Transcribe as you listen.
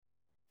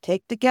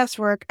Take the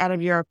guesswork out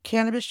of your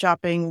cannabis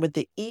shopping with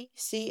the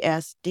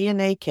ECS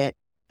DNA Kit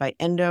by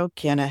Endo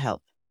Canna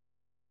Health.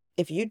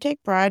 If you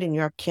take pride in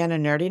your canna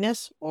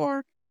nerdiness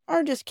or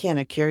are just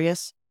canna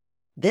curious,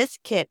 this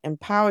kit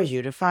empowers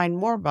you to find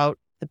more about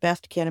the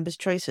best cannabis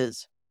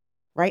choices.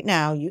 Right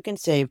now, you can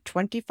save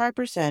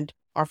 25%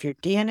 off your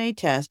DNA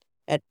test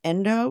at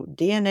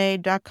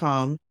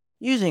endodna.com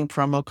using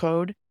promo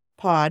code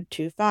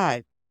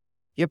POD25.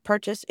 Your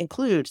purchase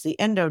includes the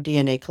Endo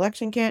DNA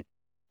Collection Kit,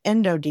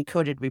 Endo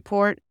Decoded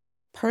Report,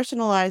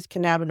 personalized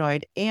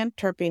cannabinoid and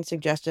terpene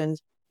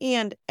suggestions,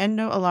 and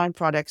Endo-aligned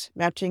products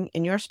matching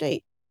in your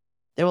state.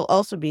 There will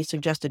also be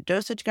suggested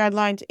dosage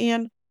guidelines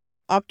and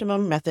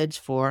optimum methods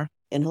for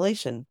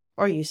inhalation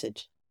or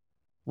usage.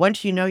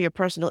 Once you know your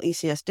personal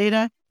ECS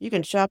data, you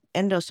can shop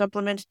Endo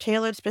supplements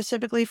tailored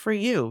specifically for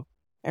you.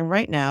 And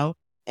right now,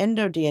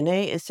 Endo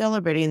DNA is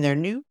celebrating their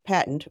new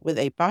patent with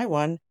a buy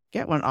one,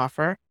 get one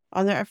offer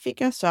on their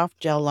Afika Soft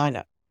Gel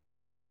lineup.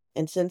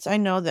 And since I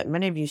know that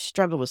many of you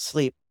struggle with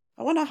sleep,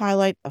 I want to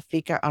highlight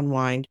Afika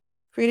Unwind,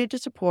 created to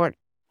support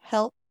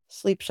health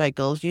sleep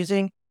cycles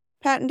using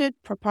patented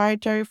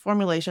proprietary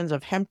formulations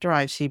of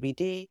hemp-derived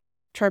CBD,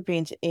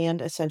 terpenes,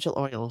 and essential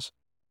oils.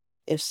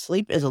 If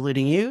sleep is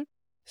eluding you,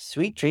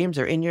 sweet dreams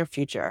are in your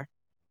future.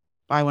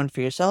 Buy one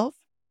for yourself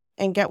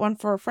and get one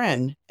for a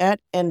friend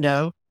at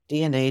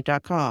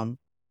endodna.com.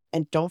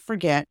 And don't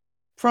forget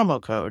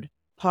promo code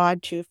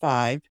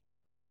POD25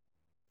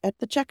 at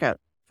the checkout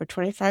for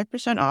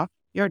 25% off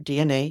your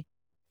DNA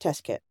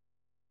test kit.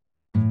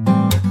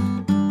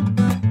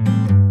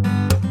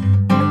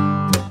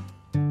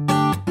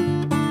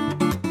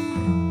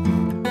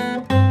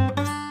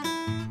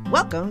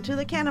 Welcome to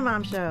the Canna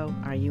Mom Show.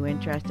 Are you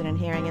interested in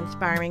hearing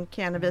inspiring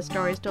cannabis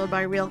stories told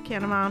by real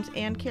canna moms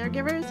and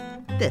caregivers?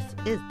 This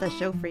is the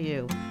show for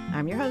you.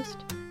 I'm your host,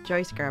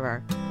 Joyce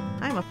Gerber.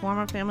 I'm a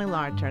former family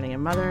law attorney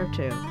and mother of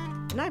two,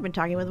 and I've been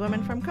talking with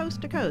women from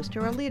coast to coast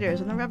who are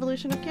leaders in the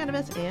revolution of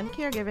cannabis and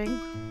caregiving,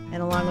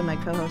 and along with my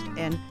co-host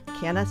and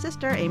canna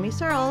sister, Amy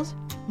Searles.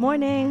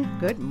 Morning.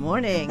 Good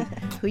morning.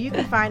 Who you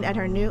can find at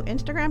her new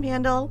Instagram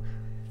handle,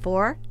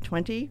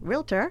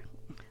 420Realtor.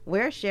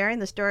 We're sharing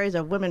the stories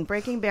of women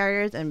breaking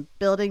barriers and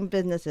building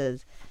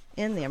businesses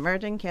in the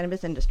emerging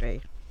cannabis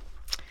industry.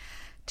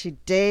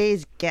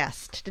 Today's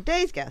guest,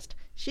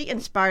 she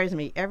inspires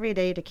me every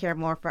day to care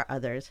more for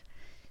others.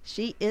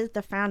 She is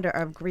the founder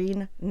of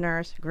Green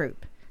Nurse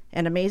Group,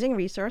 an amazing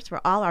resource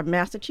for all our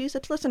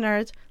Massachusetts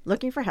listeners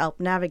looking for help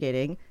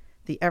navigating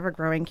the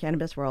ever-growing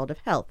cannabis world of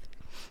health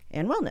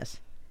and wellness.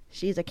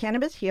 She's a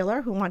cannabis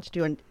healer who wants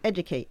to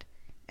educate,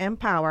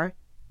 empower,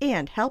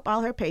 and help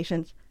all her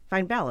patients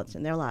find balance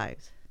in their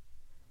lives.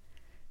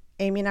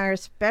 Amy and I are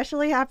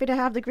especially happy to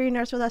have the Green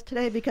Nurse with us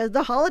today because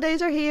the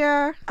holidays are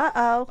here.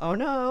 Uh-oh. Oh,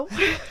 no.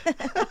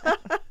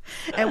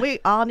 And we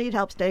all need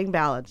help staying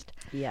balanced.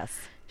 Yes.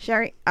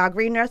 Sherri, our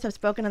Green Nurse, has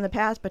spoken in the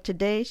past, but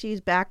today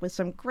she's back with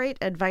some great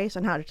advice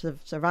on how to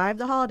survive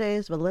the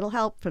holidays with a little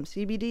help from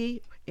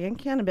CBD and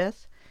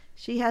cannabis.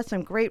 She has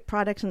some great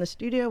products in the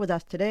studio with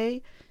us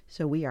today,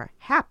 so we are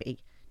happy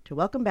to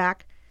welcome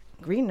back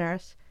Green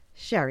Nurse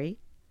Sherri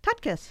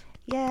Tutkus.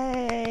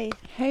 Yay.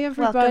 Hey,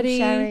 everybody.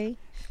 Welcome, Sherri.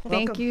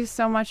 Thank you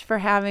so much for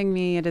having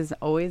me. It is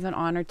always an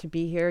honor to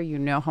be here. You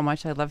know how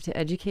much I love to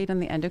educate on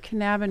the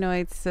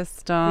endocannabinoid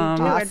system. We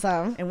do.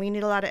 Awesome. And we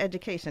need a lot of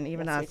education,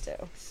 even us. We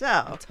do.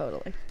 So,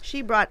 Totally.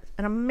 she brought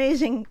an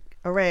amazing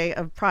array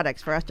of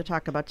products for us to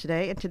talk about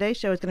today. And today's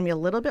show is going to be a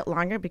little bit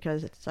longer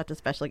because it's such a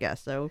special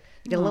guest. So,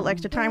 you get a little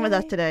extra time with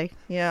us today.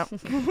 Yeah.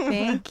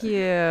 Thank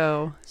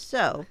you.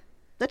 So,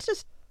 let's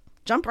just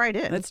jump right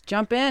in. Let's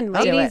jump in,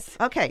 Okay. ladies.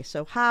 Okay,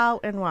 so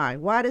how and why?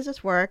 Why does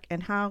this work,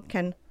 and how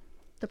can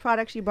the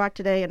products you brought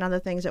today and other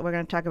things that we're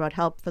going to talk about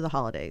help for the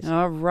holidays?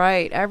 All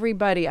right,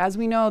 everybody. As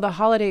we know, the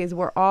holidays,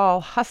 we're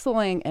all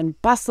hustling and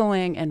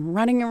bustling and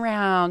running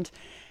around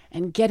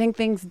and getting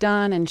things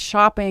done and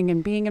shopping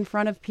and being in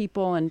front of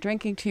people and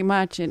drinking too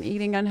much and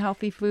eating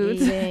unhealthy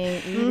foods.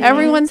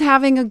 Everyone's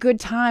having a good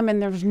time,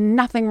 and there's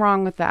nothing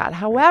wrong with that.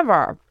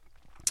 However,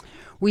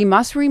 we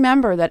must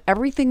remember that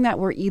everything that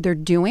we're either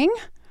doing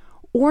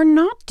or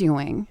not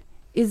doing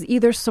is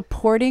either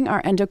supporting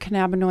our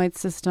endocannabinoid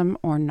system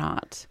or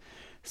not.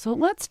 So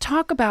let's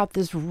talk about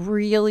this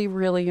really,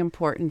 really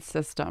important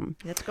system.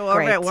 Let's go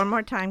over it one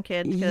more time,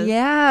 kids.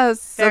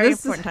 Yes. Very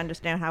important to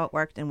understand how it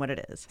works and what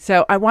it is.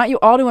 So I want you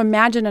all to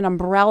imagine an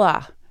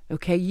umbrella.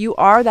 Okay, you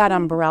are that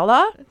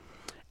umbrella.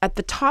 At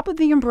the top of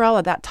the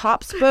umbrella, that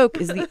top spoke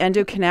is the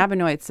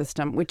endocannabinoid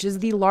system, which is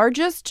the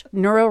largest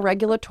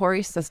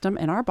neuroregulatory system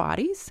in our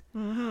bodies.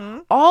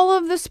 Mm-hmm. All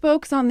of the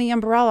spokes on the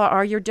umbrella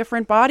are your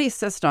different body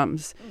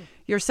systems.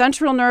 Your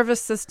central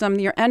nervous system,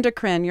 your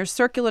endocrine, your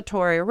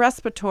circulatory,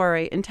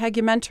 respiratory,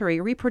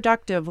 integumentary,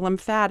 reproductive,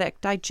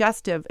 lymphatic,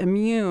 digestive,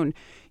 immune,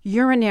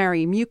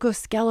 urinary,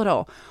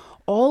 mucoskeletal.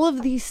 All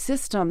of these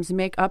systems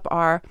make up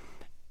our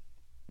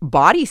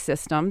body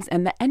systems,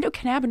 and the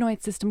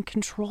endocannabinoid system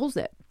controls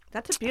it.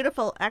 That's a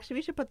beautiful. Actually,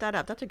 we should put that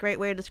up. That's a great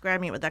way of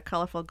describing it with that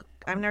colorful.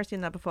 I've never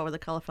seen that before with a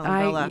colorful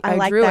umbrella. I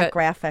like drew that it.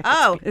 graphic.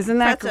 Oh, Isn't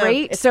that impressive.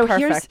 great? It's so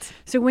perfect.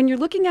 when you're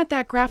looking at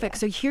that graphic,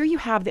 so here you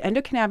have the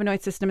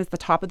endocannabinoid system is the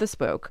top of the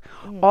spoke.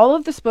 All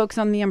of the spokes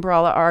on the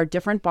umbrella are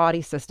different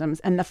body systems,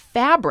 and the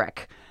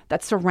fabric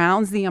that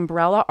surrounds the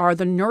umbrella are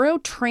the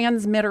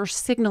neurotransmitter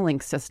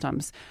signaling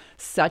systems,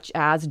 such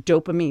as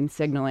dopamine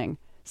signaling,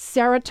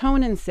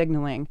 serotonin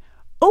signaling,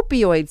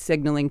 opioid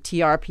signaling,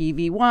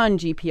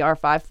 TRPV1,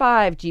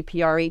 GPR55,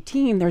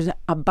 GPR18. There's an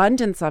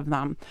abundance of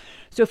them.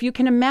 So if you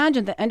can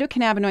imagine the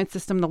endocannabinoid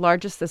system, the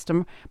largest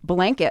system,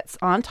 blankets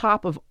on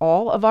top of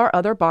all of our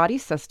other body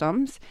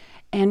systems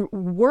and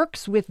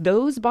works with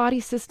those body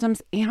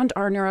systems and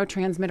our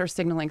neurotransmitter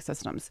signaling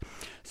systems.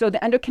 So the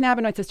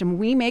endocannabinoid system,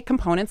 we make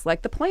components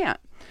like the plant.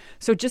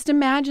 So just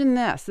imagine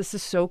this. This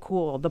is so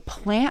cool. The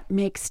plant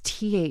makes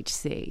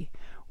THC.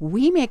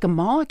 We make a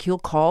molecule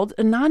called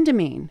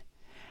anandamine.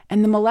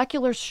 And the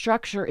molecular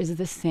structure is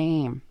the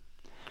same.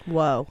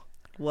 Whoa.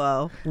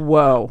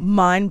 Whoa.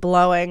 Mind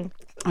blowing.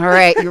 All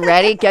right, you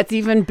ready? It gets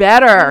even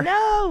better.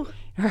 No.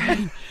 All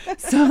right.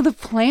 So the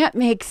plant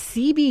makes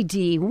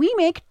CBD. We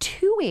make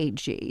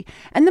 2-AG.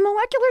 And the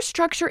molecular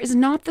structure is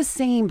not the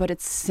same, but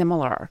it's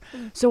similar.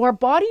 So our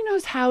body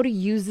knows how to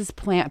use this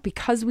plant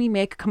because we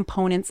make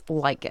components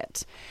like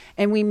it.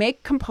 And we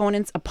make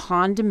components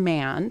upon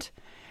demand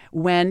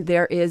when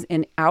there is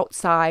an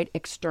outside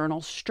external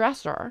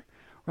stressor.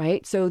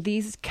 Right? So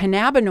these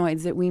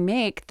cannabinoids that we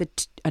make, the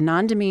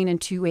anandamine and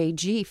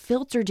 2-AG,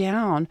 filter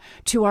down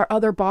to our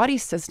other body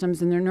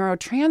systems and their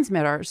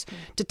neurotransmitters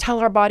to tell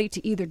our body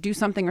to either do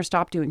something or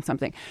stop doing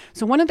something.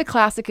 So one of the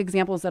classic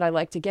examples that I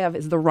like to give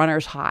is the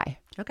runner's high.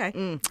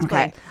 Okay.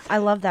 Okay. I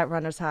love that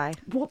runner's high.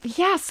 Well,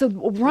 yeah. So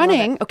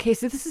running, okay,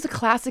 so this is a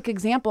classic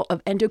example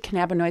of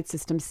endocannabinoid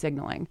system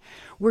signaling.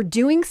 We're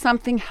doing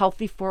something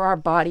healthy for our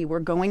body. We're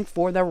going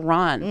for the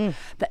run.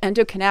 The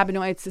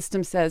endocannabinoid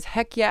system says,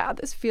 heck yeah,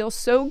 this feels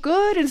so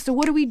good. And so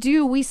what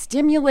do? We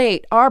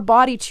stimulate our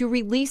body to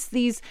release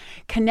these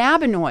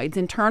cannabinoids.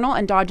 Internal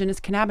endogenous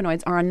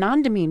cannabinoids. Our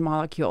anandamine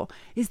molecule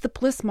is the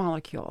bliss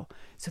molecule.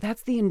 So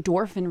that's the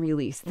endorphin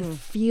release, the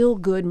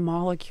feel-good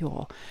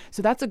molecule.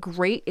 So that's a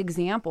great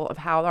example of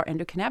how our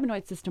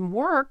endocannabinoid system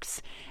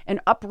works and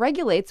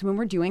upregulates when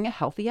we're doing a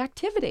healthy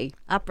activity.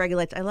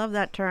 Upregulates. I love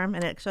that term,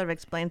 and it sort of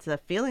explains the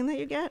feeling that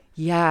you get.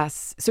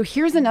 Yes. So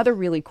here's another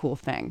really cool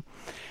thing.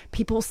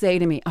 People say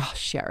to me, oh,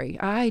 Sherri,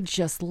 I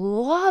just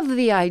love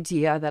the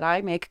idea that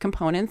I make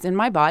components in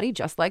my body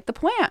just like the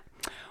plant.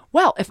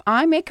 Well, if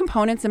I make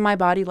components in my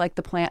body like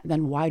the plant,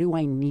 then why do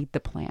I need the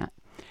plant?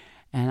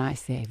 And I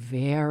say,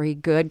 very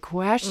good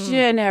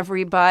question,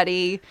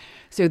 everybody.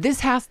 So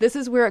this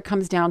is where it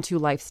comes down to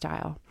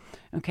lifestyle.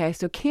 Okay,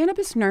 so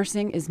cannabis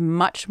nursing is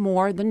much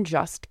more than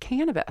just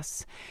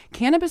cannabis.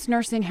 Cannabis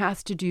nursing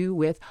has to do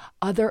with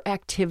other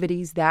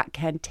activities that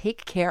can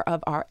take care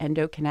of our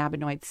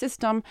endocannabinoid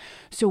system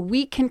so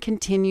we can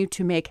continue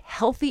to make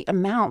healthy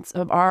amounts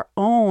of our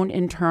own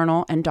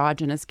internal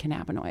endogenous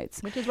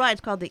cannabinoids. Which is why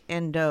it's called the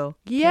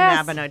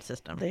endocannabinoid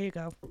system. There you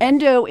go.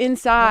 Endo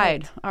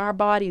inside our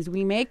bodies,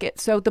 we make it.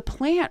 So the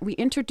plant, we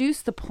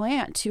introduce the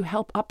plant to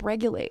help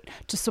upregulate,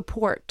 to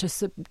support,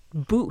 to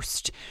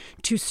boost,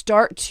 to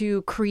start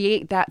to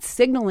create that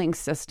signaling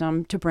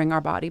system to bring our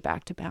body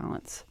back to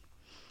balance.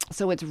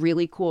 So it's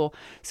really cool.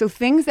 So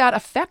things that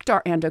affect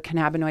our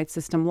endocannabinoid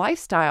system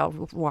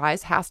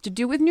lifestyle-wise has to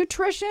do with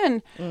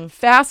nutrition.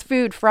 Fast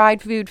food,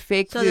 fried food,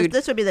 fake So food.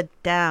 this would be the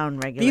down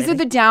regulating. These are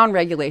the down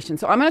regulation.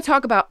 So I'm going to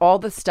talk about all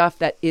the stuff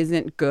that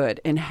isn't good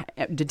and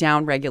to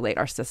down regulate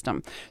our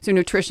system. So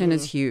nutrition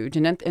is huge.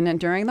 And then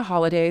during the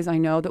holidays, I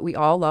know that we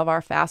all love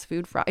our fast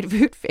food, fried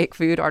food, fake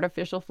food,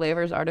 artificial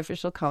flavors,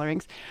 artificial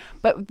colorings.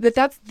 But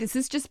this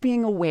is just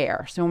being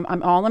aware. So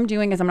all I'm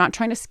doing is I'm not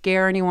trying to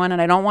scare anyone, and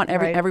I don't want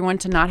everyone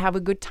to not have a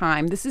good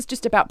time. This is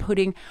just about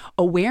putting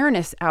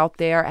awareness out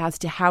there as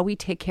to how we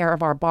take care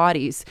of our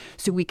bodies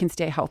so we can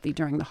stay healthy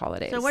during the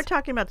holidays. So we're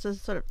talking about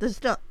this is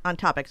still on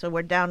topic. So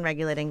we're down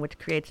regulating, which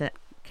creates a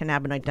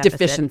cannabinoid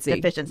deficit.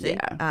 Deficiency.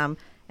 Yeah.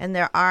 And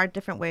there are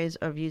different ways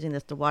of using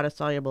this: the water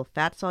soluble,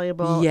 fat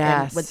soluble,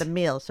 Yes. and with the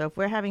meals. So if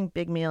we're having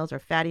big meals or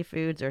fatty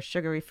foods or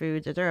sugary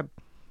foods,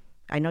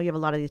 I know you have a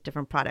lot of these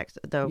different products.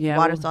 The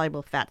water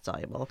soluble, fat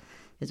soluble.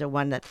 Is there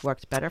one that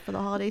works better for the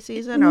holiday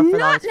season or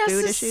for all these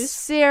food issues? Not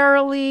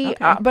necessarily,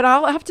 Okay. but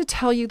I'll have to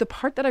tell you the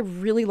part that I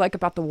really like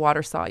about the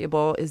water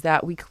soluble is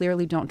that we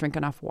clearly don't drink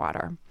enough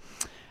water.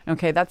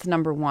 Okay, that's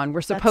number one.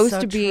 We're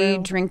supposed to be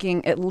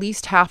drinking at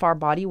least half our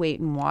body weight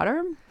in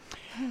water.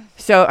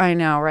 So I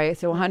know, right?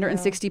 So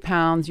 160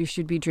 pounds, you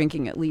should be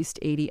drinking at least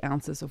 80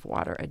 ounces of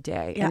water a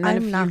day. Yeah, and then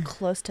I'm not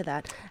close to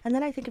that. And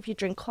then I think if you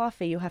drink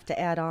coffee, you have to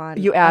add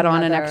on. You add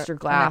on an extra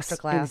glass.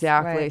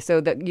 Exactly. Right.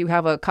 So that you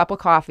have a cup of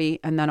coffee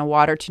and then a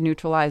water to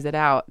neutralize it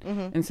out.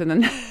 And so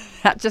then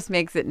that just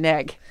makes it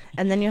neg.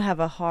 And then you have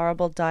a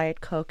horrible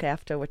Diet Coke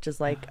after, which is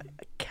like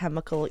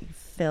chemical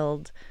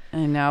filled.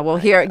 I know. Well,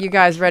 here, you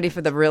guys ready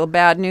for the real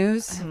bad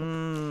news?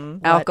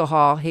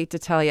 Alcohol. Hate to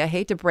tell you. I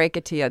hate to break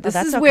it to you. This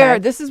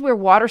is where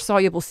water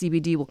soluble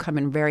CBD will come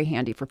in very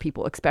handy for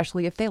people,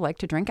 especially if they like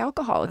to drink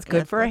alcohol. It's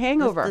good for a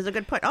hangover. This is a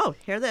good point. Oh,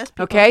 hear this.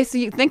 People. Okay, so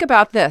you think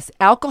about this.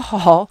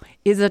 Alcohol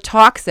is a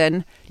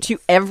toxin to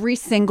every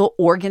single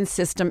organ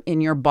system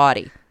in your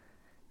body.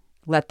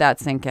 Let that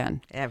sink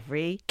in.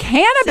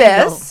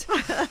 Cannabis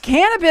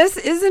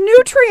is a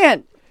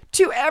nutrient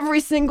to every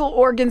single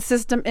organ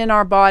system in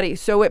our body.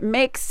 So it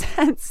makes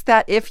sense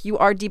that if you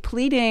are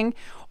depleting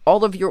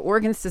all of your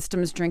organ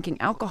systems drinking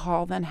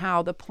alcohol, then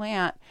how the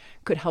plant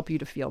could help you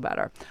to feel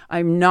better.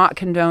 I'm not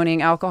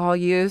condoning alcohol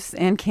use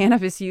and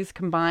cannabis use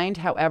combined.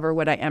 However,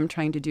 what I am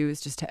trying to do is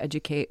just to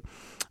educate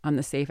on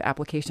the safe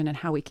application and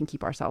how we can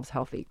keep ourselves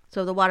healthy.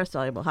 So the water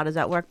soluble, how does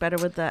that work better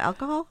with the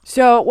alcohol?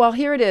 So, well,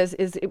 here it is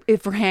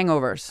for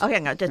hangovers. Okay,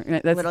 no, just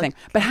that's the thing.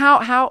 But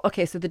how,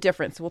 okay, so the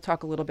difference, we'll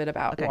talk a little bit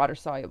about water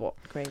soluble.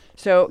 Great.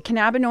 So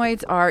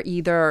cannabinoids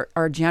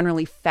are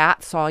generally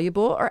fat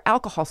soluble or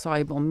alcohol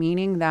soluble,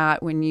 meaning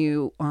that when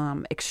you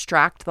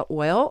extract the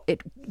oil,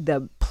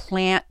 the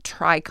plant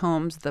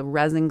trichomes, the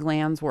resin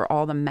glands where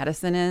all the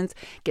medicine is,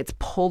 gets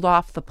pulled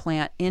off the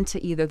plant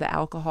into either the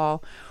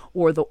alcohol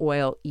or the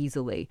oil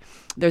easily.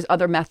 There's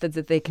other methods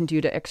that they can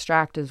do to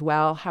extract as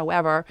well.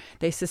 However,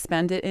 they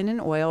suspend it in an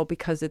oil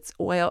because it's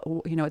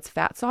oil, it's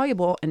fat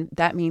soluble, and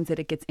that means that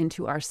it gets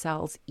into our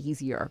cells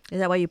easier. Is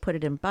that why you put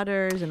it in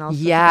butters and all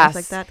sorts yes, of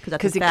things like that?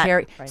 Because it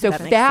carries. Right. So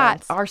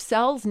fat, our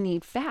cells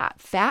need fat.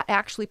 Fat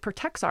actually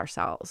protects our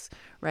cells,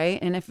 right?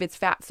 And if it's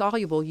fat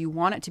soluble, you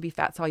want it to be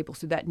fat soluble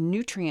so that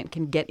nutrient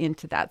can get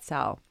into that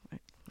cell.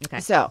 Okay.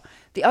 So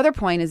the other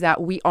point is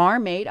that we are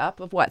made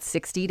up of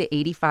 60 to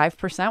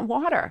 85%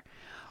 water,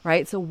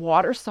 right? So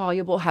water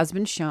soluble has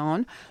been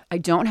shown. I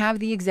don't have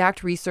the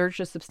exact research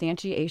or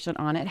substantiation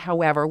on it.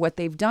 However, what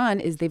they've done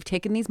is they've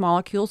taken these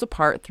molecules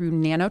apart through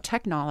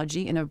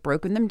nanotechnology and have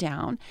broken them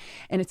down.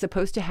 And it's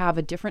supposed to have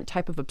a different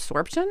type of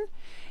absorption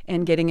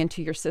and getting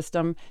into your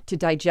system to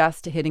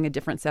digest, to hitting a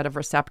different set of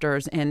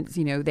receptors. And,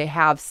 they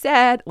have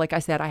said, like I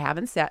said, I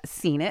haven't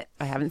seen it.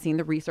 I haven't seen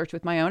the research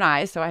with my own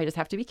eyes, so I just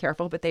have to be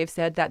careful. But they've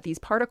said that these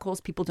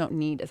particles, people don't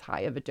need as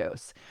high of a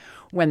dose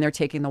when they're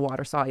taking the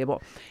water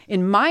soluble.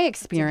 In my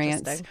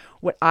experience,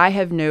 what I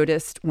have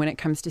noticed when it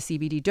comes to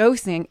CBD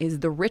dosing is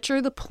the richer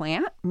the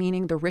plant,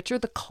 meaning the richer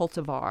the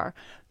cultivar,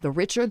 the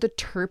richer the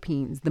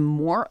terpenes, the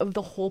more of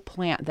the whole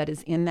plant that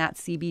is in that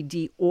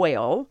CBD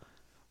oil,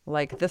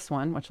 like this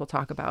one, which we'll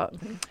talk about,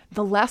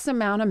 the less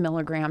amount of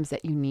milligrams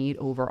that you need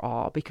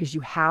overall because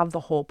you have the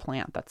whole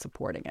plant that's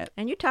supporting it.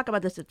 And you talk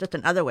about this just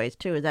in other ways,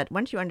 too, is that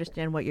once you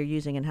understand what you're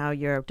using and how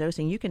you're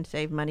dosing, you can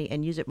save money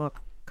and use it more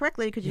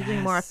correctly because you're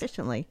doing more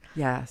efficiently.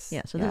 Yes.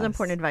 Yeah, so this is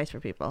important advice for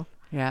people.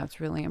 Yeah, it's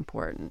really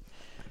important.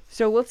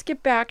 So let's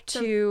get back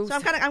to.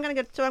 I'm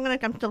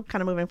still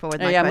kind of moving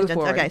forward with my questions. Move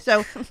forward. Okay,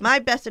 so my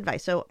best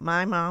advice. So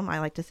my mom, I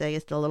like to say,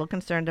 is still a little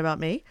concerned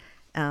about me.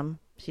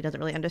 She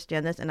doesn't really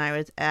understand this, and I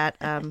was at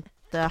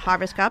the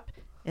Harvest Cup,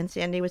 and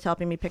Sandy was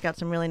helping me pick out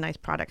some really nice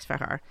products for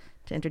her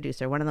to introduce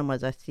her. One of them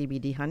was a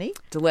CBD honey.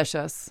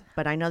 Delicious.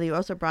 But I know that you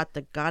also brought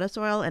the goddess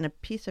oil and a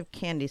piece of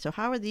candy. So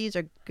how are these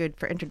good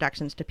for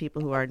introductions to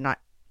people who are not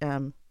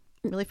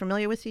really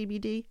familiar with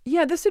CBD?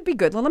 Yeah, this would be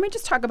good. Well, let me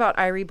just talk about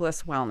Irie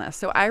Bliss Wellness.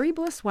 So Irie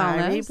Bliss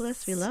Wellness. Irie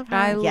Bliss, we love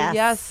her.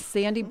 Yes,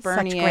 Sandy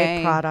Bernier. Such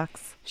great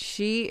products.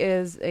 She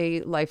is a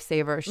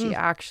lifesaver. She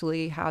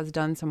actually has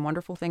done some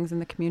wonderful things in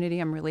the community.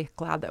 I'm really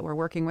glad that we're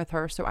working with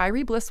her. So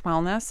Irie Bliss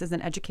Wellness is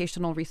an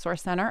educational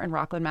resource center in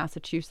Rockland,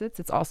 Massachusetts.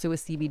 It's also a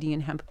CBD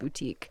and hemp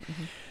boutique.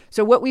 Mm-hmm.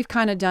 So what we've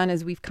kind of done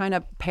is we've kind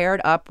of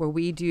paired up where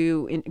we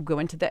go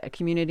into the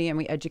community and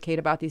we educate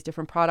about these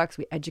different products.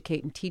 We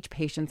educate and teach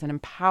patients and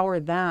empower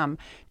them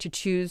to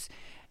choose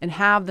and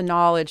have the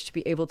knowledge to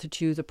be able to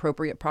choose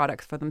appropriate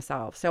products for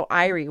themselves. So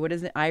Irie, what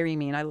does Irie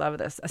mean? I love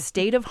this. A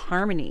state of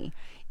harmony,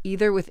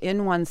 either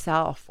within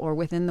oneself or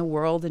within the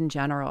world in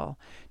general,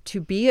 to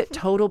be at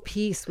total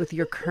peace with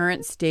your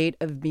current state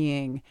of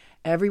being.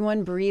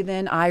 Everyone breathe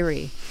in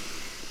Irie.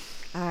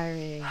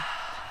 Irie.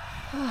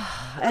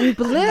 And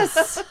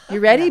bliss. You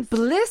ready? Yes.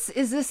 Bliss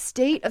is a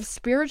state of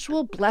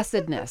spiritual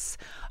blessedness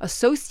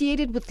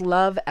associated with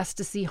love,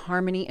 ecstasy,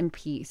 harmony, and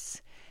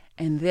peace.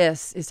 And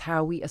this is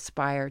how we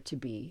aspire to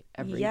be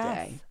every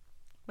day.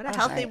 What a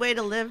healthy way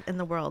to live in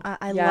the world.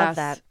 I love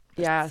that.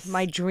 Yes.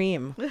 My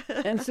dream.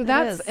 And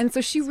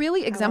so she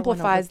really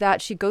exemplifies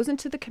that. She goes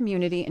into the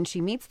community and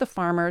she meets the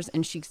farmers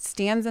and she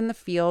stands in the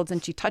fields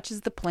and she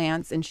touches the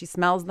plants and she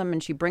smells them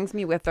and she brings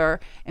me with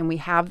her and we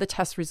have the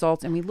test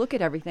results and we look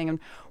at everything and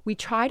we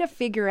try to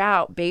figure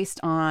out based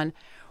on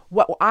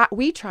what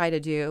we try to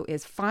do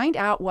is find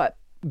out what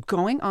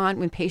going on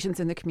with patients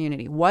in the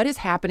community? What is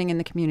happening in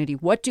the community?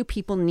 What do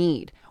people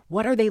need?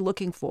 What are they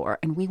looking for?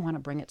 And we want to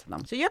bring it to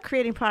them. So you're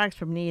creating products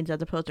from needs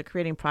as opposed to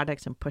creating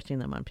products and pushing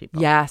them on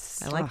people.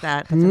 Yes. I like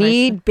that. That's a nice-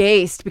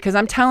 Need-based, because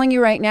I'm telling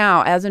you right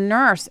now, as a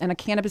nurse and a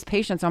cannabis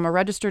patient, so I'm a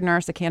registered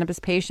nurse, a cannabis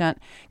patient,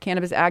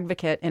 cannabis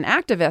advocate, and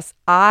activist,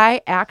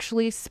 I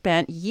actually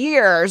spent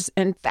years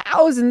and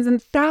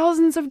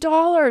thousands of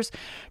dollars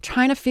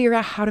trying to figure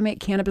out how to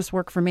make cannabis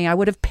work for me. I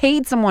would have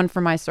paid someone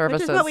for my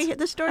services. Which is what we hear,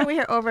 the story we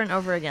hear over and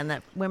over again,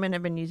 that women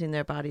have been using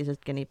their bodies as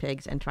guinea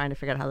pigs and trying to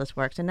figure out how this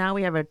works. And now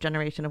we have a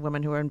generation of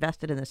women who are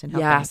invested in this and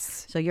helping.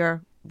 Yes. So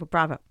you're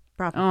bravo.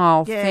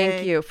 Oh, Yay.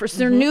 thank you. For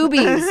some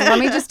newbies, let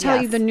me just tell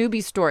you the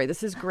newbie story.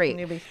 This is great.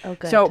 Newbies. Oh,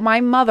 good. So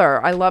my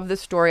mother, I love this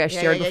story I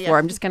shared yeah, before. yeah.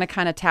 I'm just going to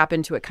kind of tap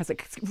into it because it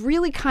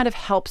really kind of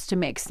helps to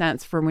make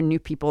sense for when new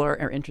people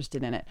are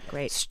interested in it.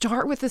 Great.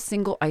 Start with a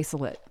single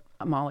isolate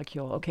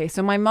molecule. Okay.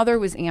 So my mother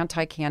was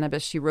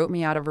anti-cannabis. She wrote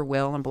me out of her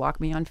will and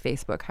blocked me on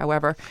Facebook.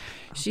 However,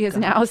 she has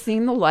now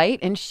seen the light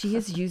and she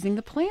is using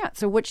the plant.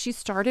 So what she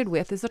started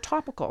with is a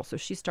topical. So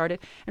she started,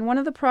 and one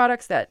of the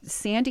products that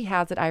Sandy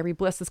has at Irie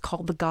Bliss is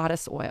called the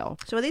Goddess Oil.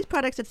 So are these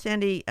products that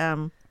Sandy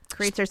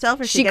creates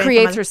herself? Or She getting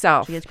creates from other-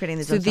 herself. She is creating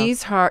these So herself.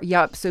 these are,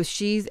 yep. So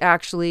she's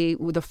actually,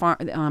 the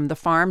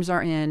farms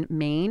are in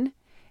Maine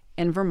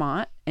and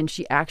Vermont, and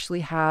she actually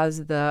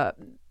has the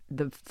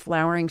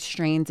flowering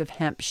strains of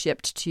hemp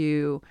shipped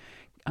to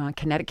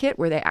Connecticut,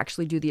 where they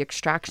actually do the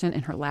extraction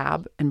in her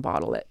lab and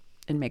bottle it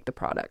and make the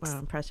products. Wow,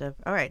 impressive.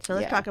 All right, so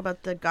let's Yeah. talk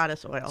about the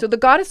Goddess Oil. So the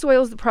Goddess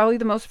Oil is probably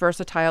the most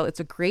versatile. It's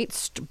a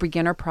great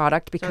beginner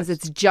product because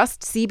it's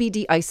just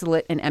CBD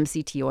isolate and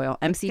MCT oil.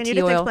 MCT Can you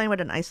just oil. explain what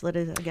an isolate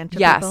is again to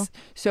Yes. people?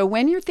 So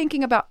when you're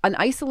thinking about an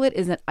isolate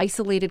is an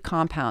isolated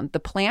compound. The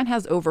plant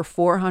has over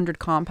 400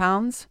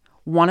 compounds.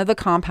 One of the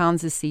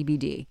compounds is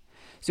CBD.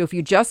 So if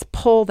you just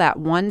pull that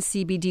one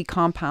CBD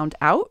compound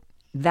out,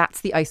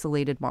 that's the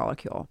isolated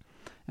molecule.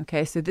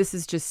 Okay, so this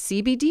is just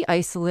CBD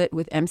isolate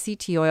with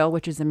MCT oil,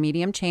 which is a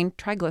medium chain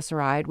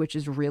triglyceride, which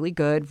is really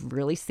good,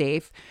 really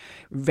safe,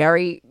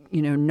 very,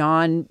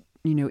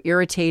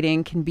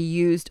 irritating, can be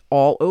used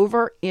all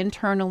over,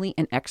 internally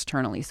and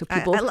externally. So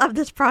people, I love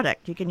this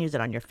product. You can use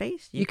it on your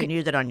face. You can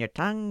use it on your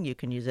tongue. You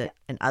can use it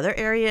in other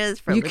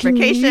areas for you can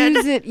lubrication.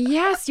 use it.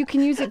 Yes, you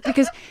can use it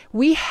because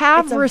we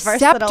have It's a versatile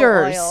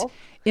receptors oil.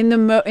 in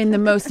the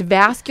most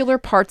vascular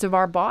parts of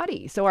our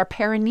body. So our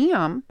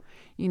perineum,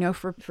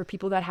 for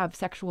people that have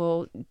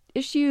sexual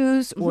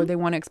issues or they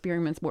want to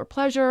experience more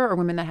pleasure, or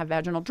women that have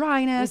vaginal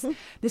dryness,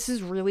 this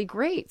is really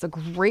great. It's a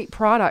great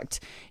product,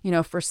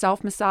 for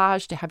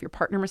self-massage, to have your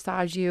partner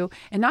massage you,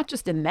 and not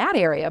just in that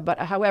area, but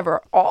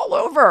however, all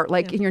over,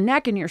 like in your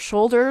neck and your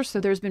shoulders.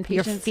 So there's been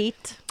Your patients.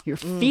 feet. Your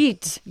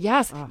feet.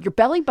 Yes. Your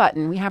belly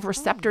button. We have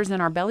receptors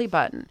in our belly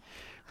button,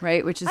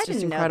 right? Which is I just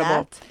didn't know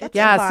incredible. that. That's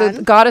Yeah. So fun.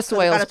 the Goddess So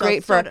the oil is Goddess great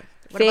oil- for what about-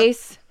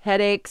 face,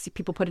 headaches.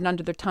 People put it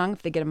under their tongue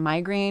if they get a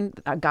migraine.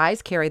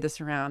 Guys carry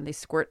this around. They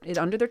squirt it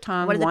under their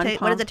tongue. What does one it pump.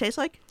 taste? What does it taste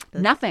like?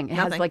 Nothing. It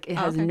has Nothing.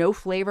 has okay. no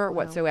flavor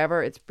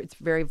whatsoever. It's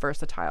very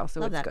versatile. So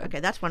Love it's that. good. Okay,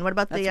 that's one. What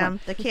about That's one.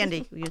 the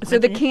candy? So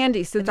the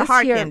candy. So It's this a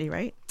hard here, candy,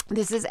 right?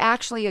 This is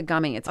actually a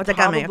gummy. It's Oh, it's a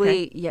gummy,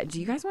 probably okay. yeah. Do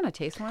you guys want to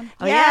taste one?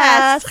 Oh,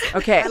 yes.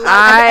 Okay.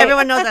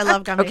 Everyone knows I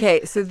love gummies.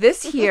 Okay, so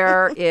this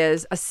here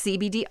is a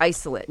CBD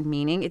isolate,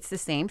 meaning it's the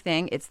same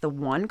thing. It's the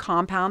one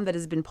compound that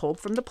has been pulled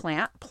from the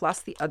plant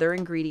plus the other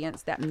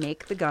ingredients that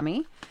make the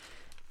gummy.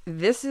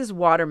 This is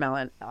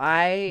watermelon.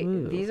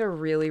 These are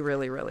really,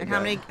 really, really And good.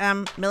 how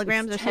many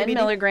milligrams of 10 CBD?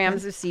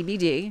 milligrams of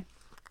CBD.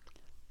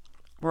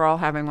 We're all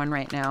having one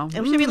right now.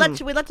 And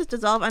should we let this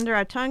dissolve under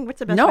our tongue? What's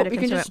the best way No, to you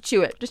can consume just it?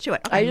 chew it. Just chew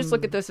it. Okay. I just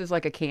look at this as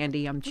like a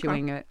candy. I'm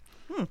chewing it.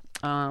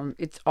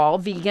 It's all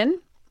vegan.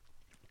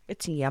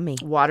 It's yummy.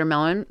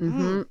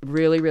 Watermelon.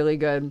 Really, really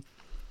good.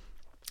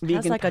 It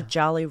has like a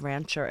Jolly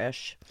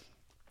Rancher-ish.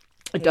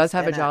 It does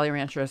have a in it. Jolly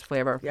Ranchers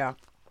flavor, Yeah.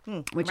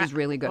 which is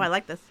really good. Oh, I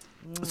like this.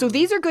 So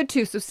these are good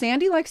too. So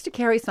Sandy likes to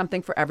carry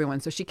something for everyone.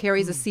 So she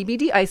carries a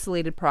CBD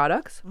isolated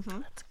products,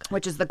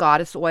 which is the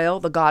Goddess oil,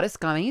 the Goddess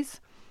gummies,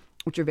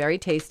 which are very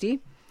tasty.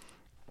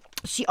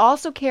 She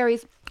also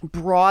carries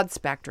broad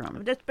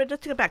spectrum. But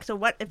just to go back, so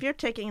what if you're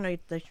taking, you're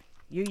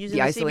using The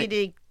the isolate.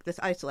 CBD, this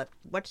isolate?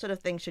 What sort of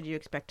things should you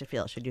expect to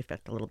feel? Should you feel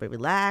a little bit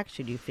relaxed?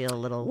 Should you feel a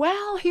little?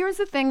 Well, here's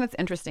the thing that's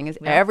interesting is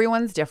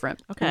everyone's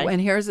different. Okay.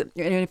 And here's it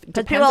Because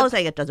depends people always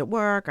say it doesn't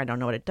work. I don't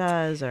know what it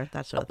does, or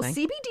that sort of thing.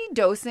 CBD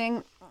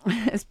dosing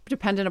is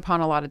dependent upon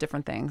a lot of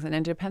different things, and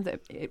it depends on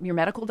your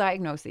medical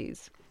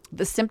diagnoses,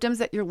 the symptoms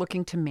that you're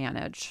looking to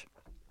manage,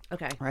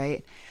 Okay.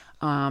 right?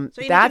 So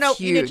you That's need to know, huge.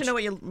 You need to know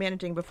what you're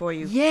managing before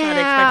you try to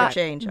expect a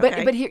change.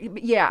 Okay. But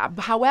here,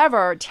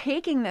 however,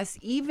 taking this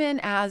even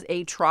as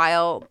a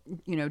trial,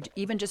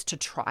 even just to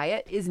try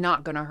it is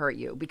not going to hurt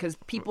you because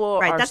people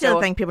right. are That's so, the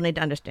other thing people need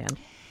to understand.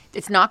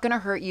 It's not going to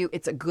hurt you.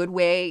 It's a good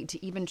way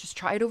to even just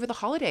try it over the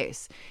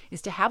holidays,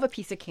 is to have a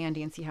piece of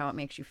candy and see how it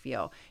makes you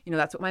feel.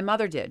 That's what my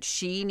mother did.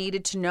 She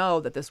needed to know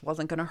that this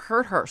wasn't going to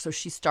hurt her. So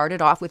she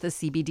started off with a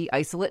CBD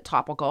isolate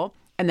topical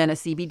and then a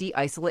CBD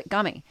isolate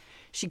gummy.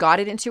 She got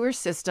it into her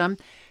system.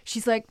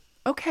 She's like,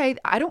 okay,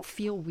 I don't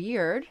feel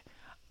weird.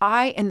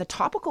 and the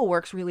topical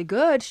works really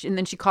good. And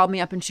then she called me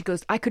up and she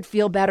goes, I could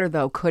feel better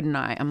though, couldn't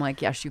I? I'm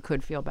like, yes, you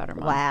could feel better,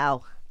 Mom.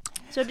 Wow.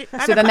 So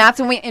then that's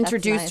when we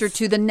introduced her nice.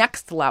 to the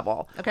next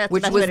level, Okay, that's the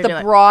which best was way to the do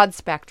it. broad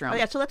spectrum. Oh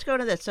yeah, so let's go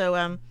into this. So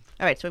all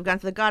right, so we've gone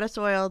through the goddess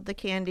oil, the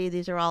candy.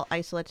 These are all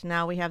isolates.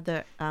 Now we have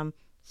the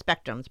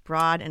spectrums,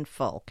 broad and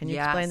full. Can you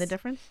explain the Yes.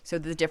 difference? So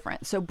the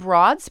difference. So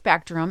broad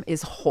spectrum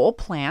is whole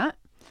plant,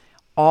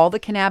 all the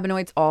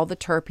cannabinoids, all the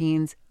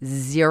terpenes,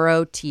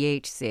 0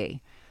 THC.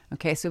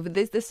 Okay, so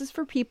this is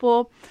for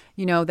people,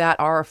 that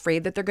are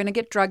afraid that they're going to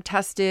get drug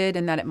tested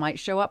and that it might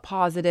show up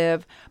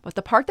positive. But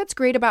the part that's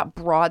great about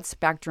broad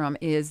spectrum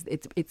is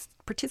it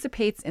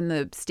participates in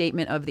the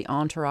statement of the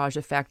entourage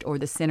effect or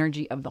the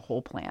synergy of the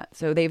whole plant.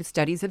 So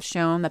studies have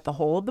shown that the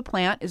whole of the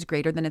plant is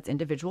greater than its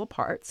individual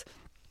parts.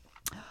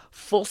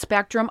 Full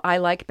spectrum, I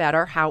like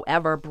better.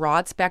 However,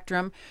 broad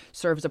spectrum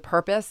serves a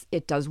purpose.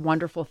 It does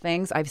wonderful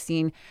things. I've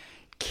seen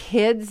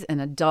kids and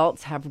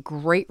adults have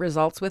great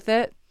results with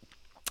it.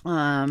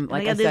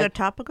 Like I these are said,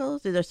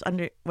 topicals. These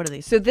are what are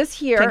these? so this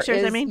here Tinctures,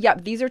 is, I mean? yeah,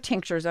 these are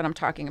tinctures that I'm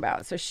talking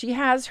about. So she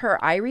has her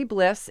Irie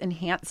Bliss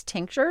enhanced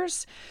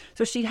tinctures.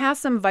 So she has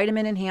some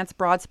vitamin enhanced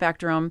broad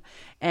spectrum,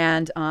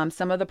 and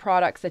some of the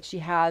products that she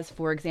has,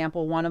 for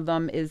example, one of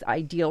them is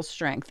Ideal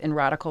Strength and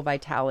Radical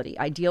Vitality.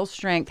 Ideal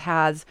Strength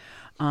has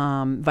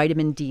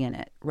vitamin D in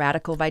it.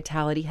 Radical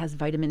Vitality has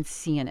vitamin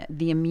C in it.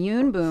 The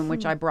Immune Boom,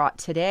 which I brought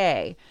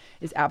today,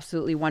 is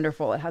absolutely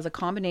wonderful. It has a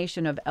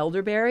combination of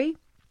elderberry,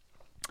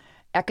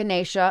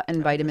 echinacea,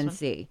 and vitamin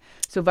C.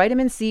 So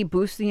vitamin C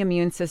boosts the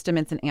immune system.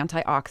 It's an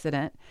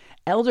antioxidant.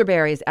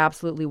 Elderberry is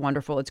absolutely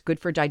wonderful. It's good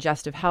for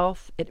digestive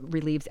health. It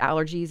relieves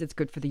allergies. It's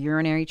good for the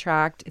urinary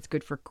tract. It's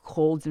good for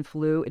colds and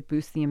flu. It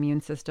boosts the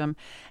immune system.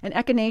 And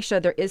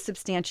echinacea, there is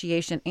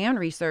substantiation and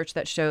research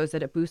that shows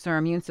that it boosts our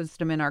immune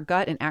system in our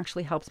gut and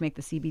actually helps make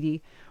the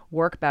CBD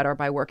work better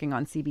by working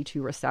on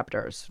CB2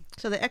 receptors.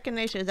 So the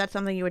echinacea, is that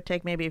something you would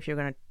take maybe if you're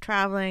going to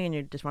traveling and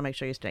you just want to make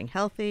sure you're staying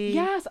healthy?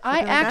 Yes, Something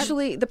like that?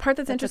 actually, the part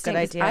that's That's a interesting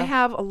good is idea. I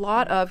have a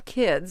lot of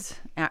kids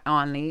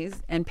on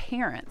these and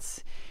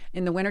parents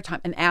in the wintertime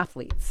and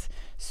athletes.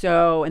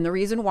 So, and the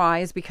reason why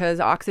is because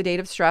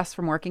oxidative stress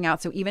from working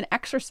out, so even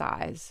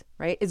exercise,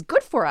 right, is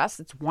good for us.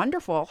 It's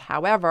wonderful.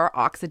 However,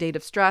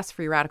 oxidative stress,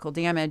 free radical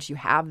damage, you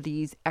have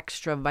these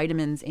extra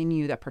vitamins in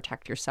you that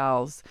protect your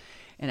cells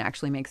and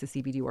actually makes the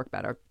CBD work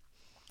better.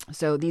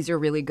 So these are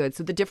really good.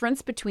 So the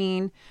difference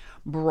between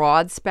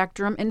broad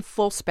spectrum and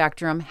full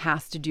spectrum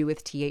has to do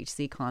with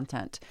THC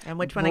content. And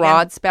which one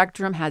Broad again?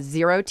 spectrum has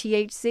 0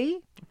 THC.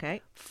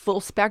 Okay.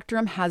 Full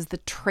spectrum has the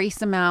trace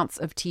amounts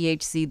of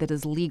THC that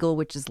is legal,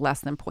 which is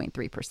less than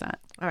 0.3%.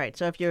 All right.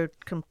 So if you're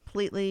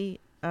completely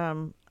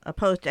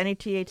opposed to any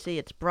THC,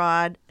 it's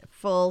broad.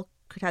 Full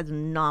has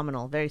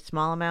nominal, very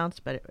small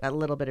amounts, but a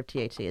little bit of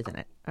THC is in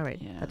it. All right.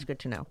 Yeah. That's good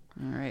to know.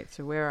 All right.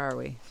 So where are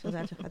we? So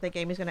that's, I think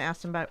Amy's going to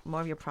ask them about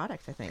more of your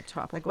products, I think.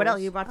 Topicals. Like what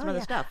else? You brought some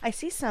other stuff. I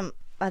see some.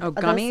 Are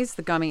Gummies?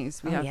 The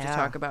gummies we have to yeah.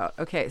 talk about.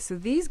 Okay, so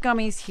these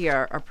gummies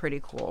here are pretty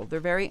cool.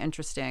 They're very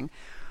interesting.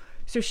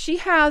 So she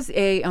has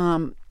a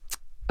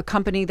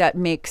company that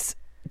makes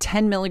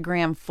 10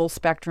 milligram full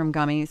spectrum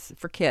gummies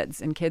for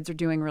kids, and kids are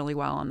doing really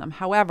well on them.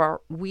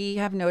 However, we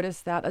have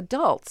noticed that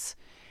adults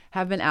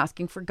have been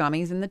asking for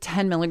gummies, and the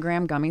 10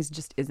 milligram gummies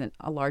just isn't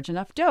a large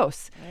enough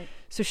dose. Right.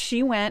 So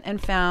she went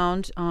and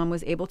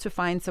was able to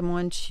find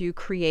someone to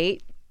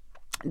create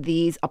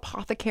these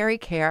Apothecary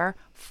Care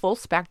full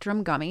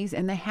spectrum gummies,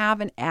 and they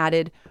have an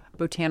added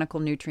botanical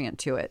nutrient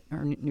to it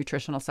or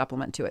nutritional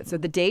supplement to it. So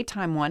the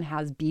daytime one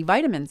has B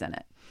vitamins in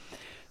it.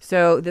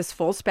 So this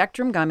full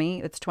spectrum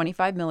gummy, it's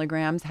 25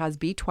 milligrams, has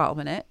B12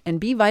 in it, and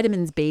B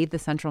vitamins bathe the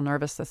central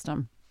nervous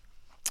system.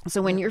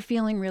 So when you're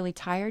feeling really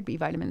tired, B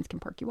vitamins can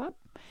perk you up.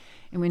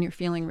 And when you're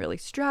feeling really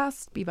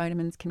stressed, B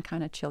vitamins can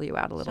kind of chill you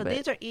out a little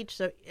bit. So these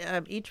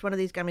are each one of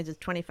these gummies is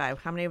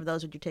 25. How many of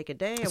those would you take a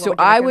day? Or So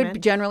I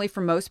would generally,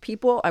 for most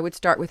people, I would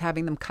start with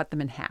having them cut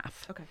them in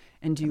half. Okay.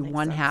 And do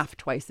one half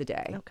twice a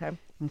day. Okay.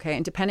 Okay.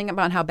 And depending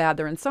upon how bad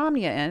their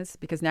insomnia is,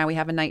 because now we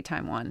have a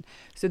nighttime one.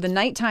 So the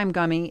nighttime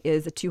gummy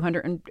is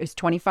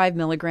 25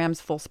 milligrams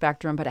full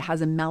spectrum, but it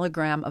has a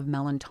milligram of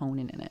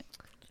melatonin in it.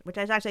 Which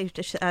I actually,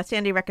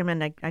 Sandy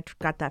recommended. I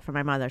got that for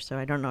my mother, so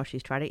I don't know if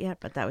she's tried it yet,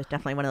 but that was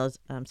definitely one of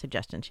those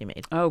suggestions she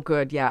made. Oh,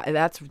 good. Yeah,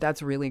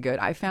 that's really good.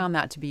 I found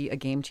that to be a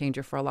game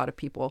changer for a lot of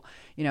people.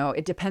 You know,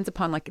 it depends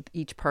upon like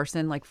each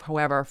person. Like,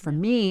 however, for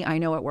me, I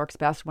know it works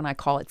best when I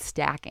call it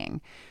stacking.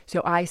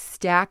 So I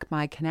stack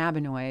my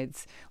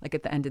cannabinoids like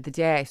at the end of the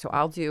day. So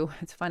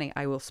it's funny,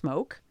 I will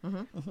smoke,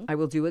 I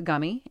will do a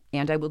gummy,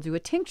 and I will do a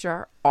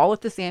tincture all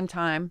at the same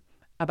time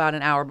about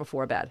an hour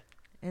before bed.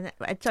 And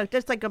so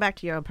just like go back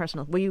to your own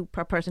personal. Were you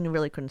a person who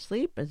really couldn't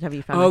sleep? Have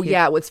you found? Oh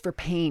yeah, it's for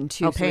pain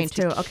too. Oh, so pain it's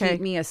to too. Okay.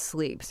 keep me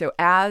asleep. So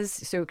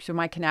so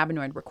my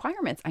cannabinoid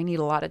requirements, I need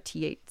a lot of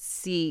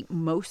THC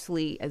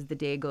mostly as the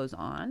day goes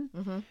on,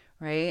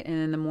 right? And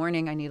in the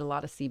morning, I need a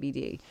lot of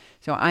CBD.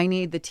 So I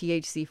need the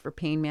THC for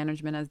pain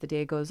management as the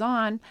day goes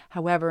on.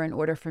 However, in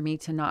order for me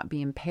to not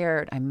be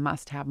impaired, I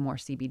must have more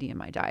CBD in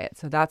my diet.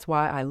 So that's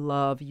why I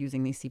love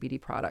using these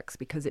CBD products,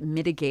 because it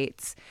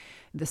mitigates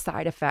the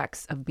side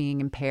effects of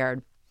being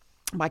impaired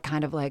by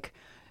kind of like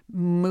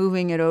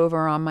moving it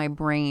over on my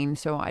brain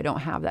so I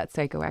don't have that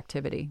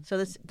psychoactivity. So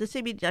the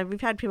CBD,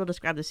 we've had people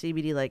describe the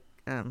CBD like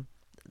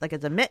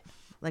as a mitt.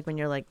 Like when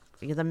you're like,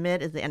 because the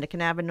MIT is the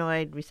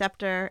endocannabinoid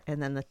receptor,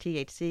 and then the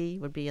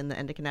THC would be in the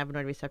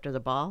endocannabinoid receptor as a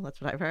ball.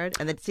 That's what I've heard.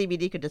 And then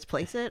CBD could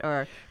displace it,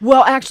 or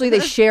well, actually, they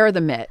share the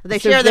MIT. They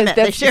share the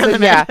MIT. They share the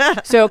MIT.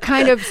 Yeah. So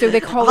kind of, so they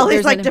call all it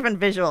these like different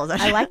visuals.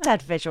 I like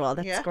that visual.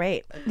 That's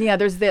great. Yeah,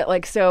 there's the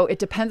like. So it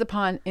depends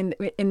upon in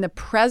the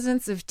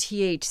presence of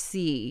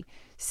THC.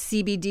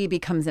 CBD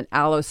becomes an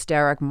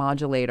allosteric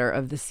modulator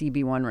of the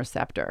CB1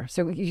 receptor.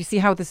 So you see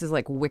how this is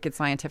like wicked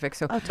scientific.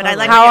 So, but I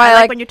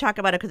like when you talk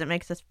about it, because it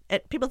makes us.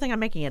 People think I'm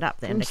making it up.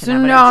 So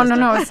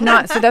no, it's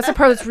not. So that's the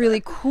part that's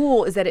really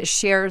cool, is that it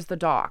shares the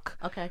dock.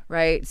 Okay.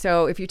 Right.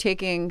 So if you're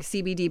taking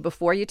CBD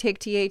before you take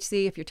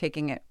THC, if you're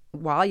taking it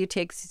while you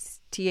take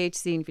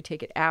THC, and if you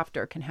take it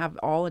after, can have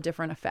all a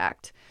different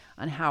effect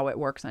on how it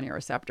works on your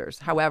receptors.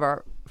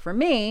 However, for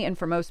me and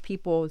for most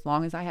people, as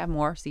long as I have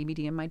more CBD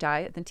in my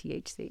diet than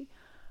THC,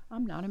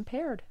 I'm not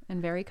impaired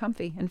and very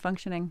comfy and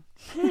functioning.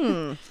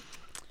 So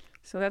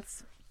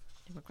that's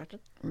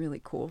really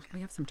cool.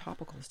 We have some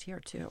topicals here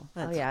too.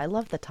 I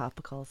love the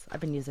topicals. I've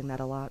been using that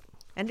a lot.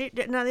 And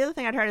now the other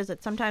thing I'd heard is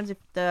that sometimes if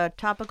the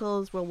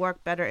topicals will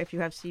work better if you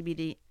have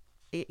CBD,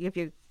 if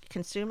you're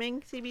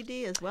consuming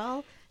CBD as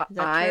well. Is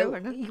that true or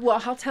not?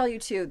 Well, I'll tell you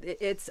too.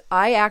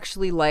 I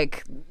actually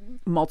like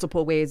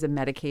multiple ways of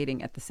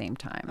medicating at the same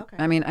time. Okay.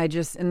 I mean,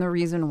 and the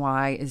reason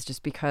why is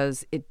just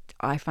because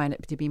I find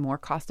it to be more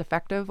cost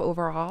effective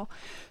overall.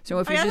 So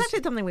if that's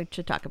actually something we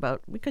should talk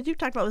about, because you've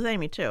talked about with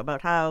Amy too,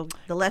 about how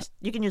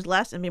you can use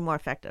less and be more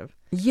effective.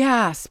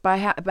 Yes, by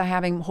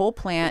having whole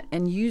plant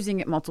and using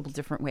it multiple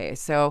different ways.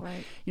 So,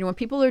 when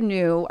people are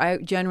new,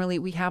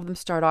 we have them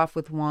start off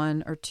with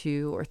 1 or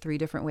 2 or 3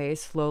 different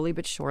ways, slowly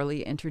but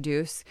surely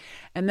introduce.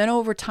 And then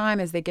over time,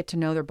 as they get to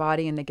know their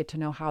body and they get to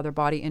know how their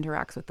body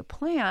interacts with the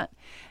plant,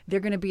 they're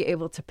going to be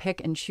able to pick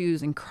and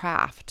choose and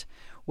craft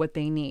what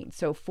they need.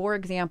 So, for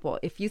example,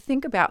 if you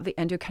think about the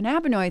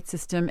endocannabinoid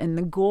system and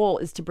the goal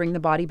is to bring the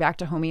body back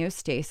to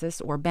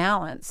homeostasis or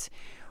balance,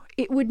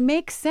 it would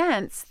make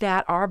sense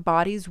that our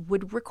bodies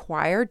would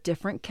require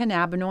different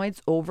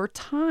cannabinoids over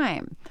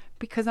time,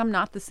 because I'm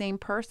not the same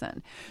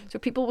person. So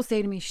people will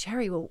say to me,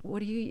 Sherri, well, what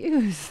do you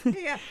use?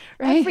 Yeah,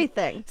 right?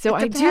 Everything. So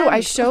I do. I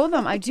show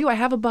them. I do. I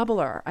have a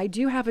bubbler. I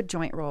do have a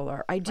joint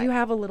roller. I do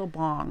have a little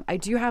bong. I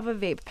do have a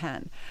vape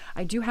pen.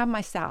 I do have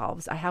my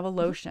salves. I have a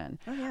lotion.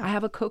 I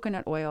have a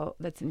coconut oil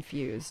that's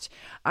infused.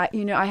 I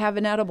have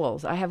an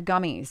edibles. I have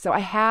gummies. So I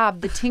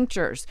have the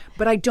tinctures,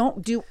 but I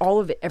don't do all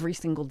of it every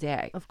single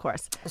day. Of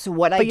course. So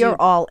what But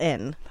you're all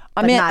in.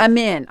 I'm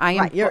in. I am.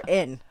 Right, you're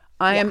in.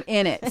 I am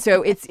in it.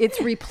 So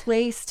it's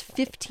replaced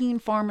 15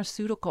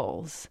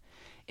 pharmaceuticals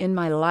in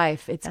my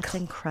life. That's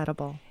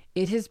incredible.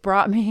 It has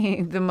brought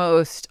me the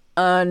most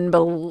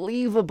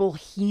unbelievable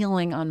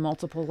healing on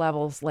multiple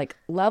levels, like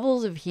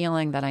levels of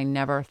healing that I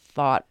never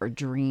thought or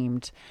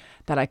dreamed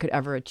that I could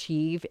ever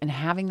achieve. And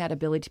having that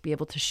ability to be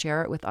able to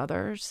share it with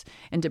others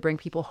and to bring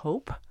people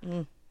hope.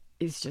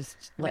 Is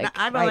just like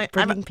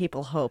bringing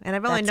people hope. And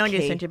I've only known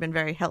you since you've been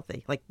very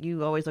healthy. Like,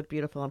 you always look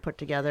beautiful and put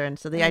together. And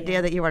so the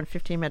idea that you were on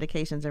 15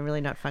 medications and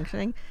really not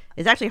functioning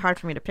is actually hard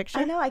for me to picture.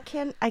 I know. I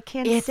can't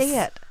see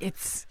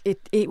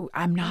it.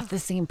 I'm not the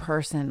same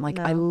person. Like,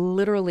 I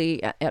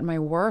literally, at my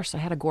worst, I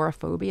had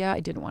agoraphobia.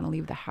 I didn't want to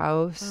leave the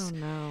house. Oh,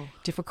 no.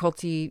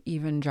 Difficulty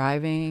even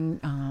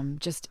driving.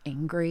 Just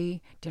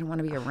angry. Didn't want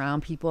to be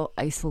around people.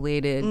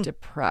 Isolated.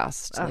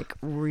 Depressed. Like,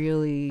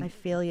 really. I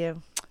feel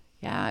you.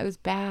 Yeah, it was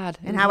bad.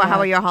 And how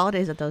are your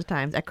holidays at those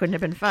times? That couldn't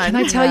have been fun.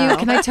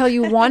 Can I tell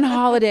you one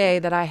holiday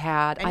that I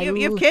had? And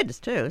you have kids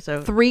too,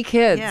 so 3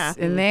 kids. Yeah.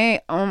 And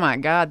they, oh my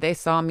God, they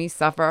saw me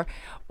suffer.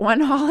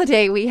 One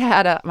holiday we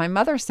had my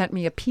mother sent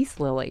me a peace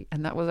lily,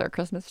 and that was our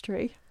Christmas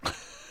tree.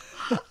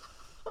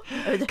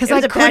 Because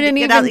I couldn't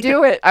even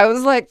do it. I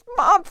was like,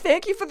 Mom,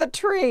 thank you for the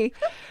tree.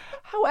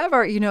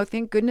 However,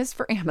 thank goodness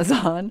for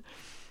Amazon.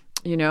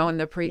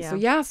 And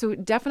so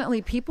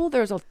definitely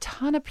there's a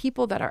ton of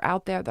people that are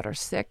out there that are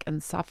sick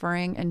and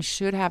suffering and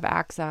should have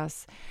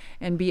access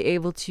and be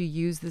able to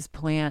use this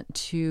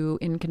plant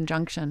in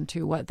conjunction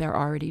to what they're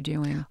already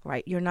doing.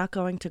 Right. You're not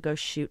going to go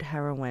shoot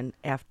heroin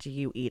after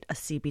you eat a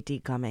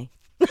CBD gummy.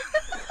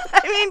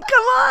 I mean,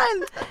 come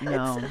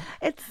on. No.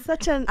 It's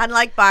such an...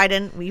 Unlike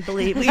Biden, we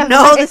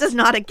know this is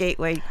not a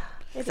gateway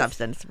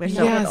substance. This is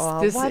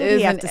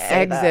an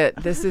exit.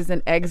 This is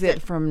an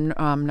exit from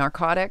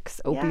narcotics,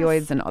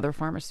 opioids, and other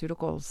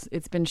pharmaceuticals.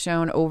 It's been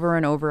shown over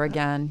and over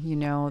again,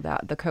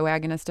 that the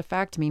coagonist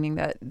effect, meaning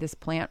that this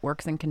plant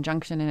works in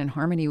conjunction and in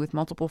harmony with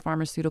multiple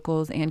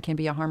pharmaceuticals and can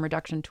be a harm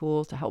reduction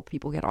tool to help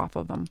people get off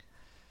of them.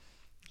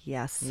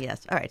 Yes.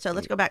 Yes. All right. So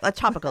let's go back. Let's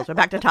topicals. We're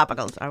back to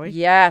topicals, are we?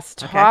 Yes,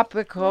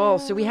 topical.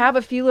 So we have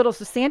a few little.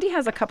 So Sandy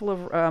has a couple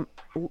of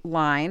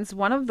lines.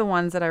 One of the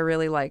ones that I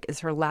really like is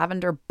her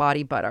lavender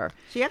body butter.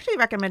 She actually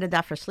recommended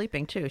that for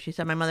sleeping too. She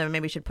said my mother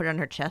maybe should put it on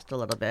her chest a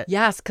little bit.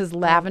 Yes, because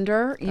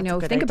lavender. You know, a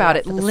good think idea about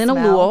it. for the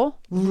Linalool.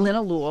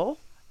 Linalool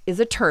is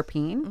a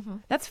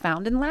terpene that's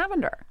found in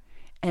lavender.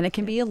 And it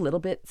can be a little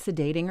bit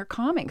sedating or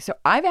calming. So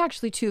I've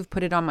actually, too, have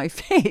put it on my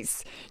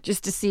face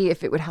just to see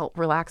if it would help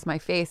relax my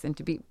face. And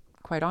to be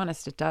quite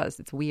honest, it does.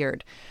 It's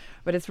weird.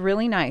 But it's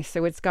really nice.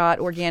 So it's got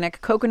organic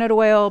coconut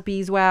oil,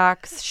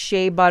 beeswax,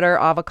 shea butter,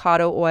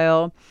 avocado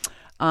oil,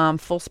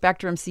 full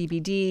spectrum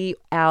CBD,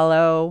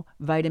 aloe,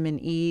 vitamin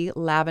E,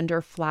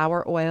 lavender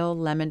flower oil,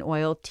 lemon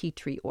oil, tea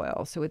tree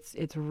oil. So it's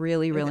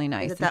really, really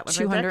nice. Is it that one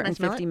right there? Can I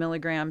smell 250 it?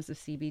 milligrams of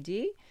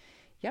CBD.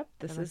 Yep,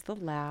 this is the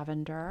I'm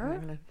lavender.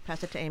 going to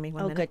pass it to Amy.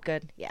 One Oh, minute.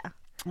 good. Yeah.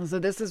 So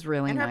this is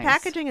really And her nice.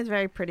 packaging is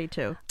very pretty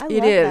too. I It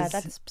love is.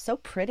 that. That's so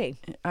pretty.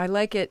 I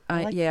like it.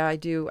 like- Yeah, I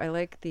do. I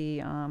like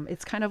the.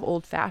 It's kind of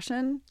old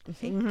fashioned.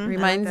 Mhm,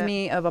 Reminds I like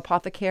me of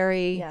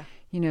apothecary. Yeah.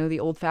 You know, the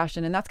old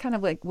fashioned, and that's kind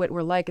of like what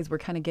we're like. Is we're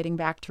kind of getting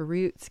back to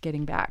roots,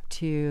 getting back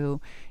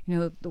to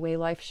the way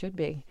life should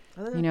be.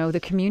 The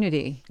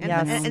community. And,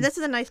 Yes. and this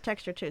is a nice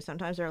texture too.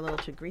 Sometimes they're a little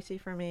too greasy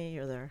for me,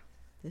 or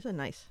these are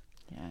nice.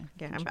 Yeah. Yeah, you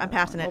can I'm try that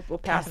passing one. it. We'll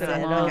pass it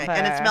Passing it along. Okay.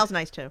 And it over. smells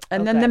nice too.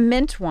 And then the Okay.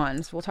 mint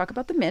ones, we'll talk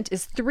about the mint,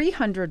 is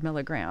 300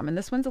 milligram. And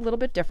this one's a little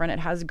bit different. It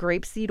has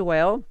grapeseed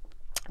oil,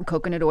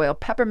 coconut oil,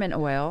 peppermint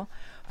oil,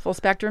 full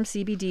spectrum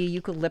CBD,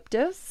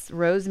 eucalyptus,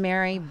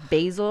 rosemary,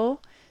 basil,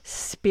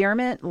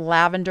 spearmint,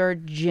 lavender,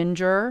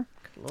 ginger,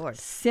 Lord.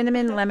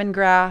 cinnamon,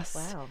 lemongrass,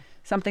 Wow.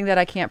 something that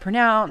I can't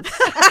pronounce,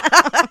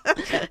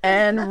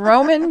 and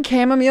Roman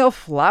chamomile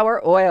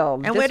flower oil.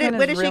 And This where one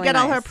did is she really get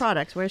all her nice.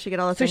 products? Where does she get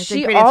all the So things? she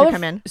Ingredients all that of,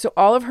 come in. so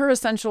all of her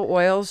essential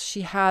oils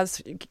she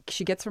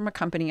gets from a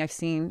company. I've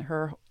seen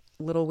her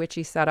little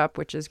witchy setup,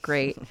 which is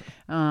great.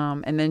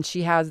 And then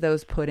she has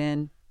those put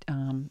in.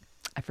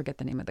 I forget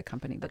the name of the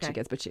company that she Okay.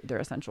 gets, but they're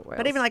essential oils.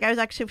 But even like I was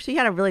actually, she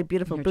had a really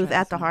beautiful Here, booth try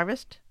at the this one.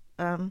 Harvest.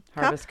 Cup.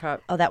 Harvest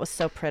Cup. Oh, that was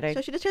so pretty.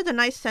 So she just has a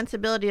nice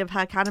sensibility of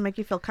how to make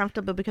you feel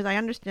comfortable, because I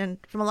understand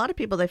from a lot of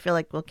people they feel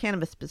like, well,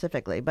 cannabis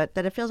specifically, but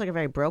that it feels like a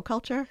very bro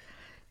culture,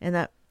 and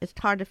that it's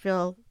hard to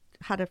feel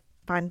how to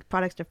find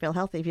products to feel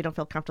healthy if you don't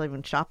feel comfortable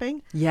even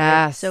shopping.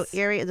 Yes. So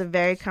Erie is a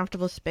very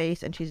comfortable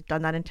space, and she's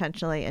done that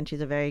intentionally, and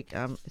she's a very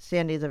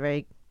Sandy is a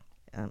very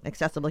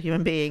accessible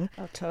human being.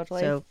 Oh,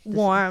 totally. So this-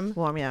 Warm.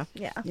 warm, yeah.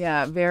 Yeah.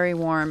 Yeah, very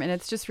warm. And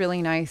it's just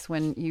really nice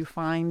when you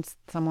find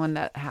someone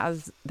that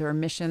has their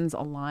missions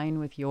align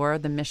with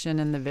the mission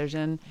and the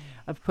vision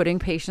of putting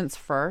patients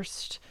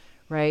first,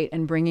 right?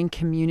 And bringing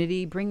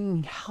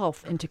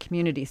health into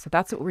community. So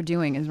that's what we're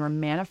doing, is we're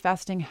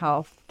manifesting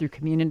health through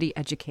community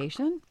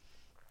education.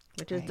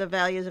 Which is the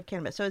values of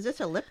cannabis. So is this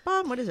a lip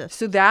balm? What is this?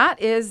 So that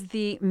is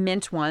the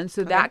mint one.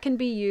 So that can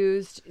be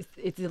used.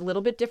 It's a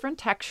little bit different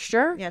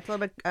texture. Yeah, it's a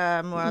little bit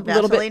more A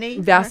little bit Vaseline-y.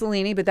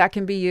 Vaseline-y, but that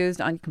can be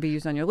used on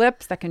your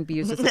lips. That can be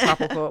used as a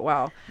topical as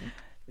well.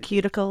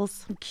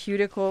 Cuticles.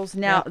 Cuticles.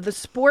 Now, the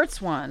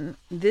sports one,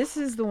 this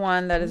is the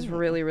one that is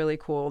really, really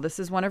cool. This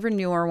is one of her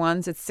newer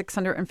ones. It's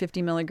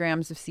 650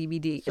 milligrams of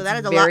CBD. So it's that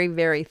is a very, lot-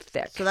 very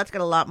thick. So that's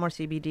got a lot more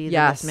CBD than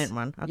Yes. this mint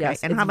one. Okay.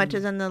 Yes, And how it's much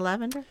is in the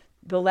lavender?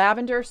 The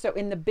lavender, so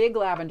in the big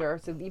lavender,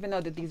 so even though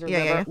that these are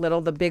Yeah.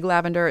 little, the big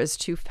lavender is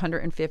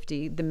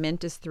 250, the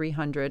mint is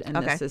 300, and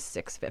Okay. this is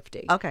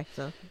 650. Okay.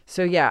 So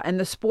So yeah, and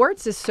the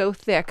sports is so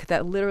thick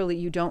that literally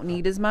you don't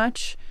need as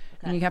much.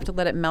 And you have to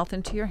let it melt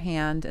into your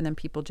hand, and then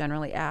people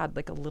generally add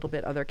like a little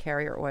bit other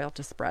carrier oil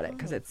to spread it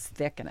because it's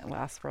thick and it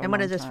lasts for a and what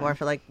long is this time. for?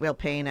 For like real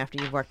pain after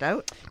you've worked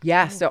out?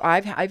 Yeah, so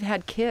I've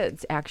had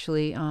kids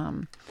actually.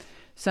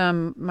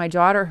 My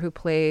daughter who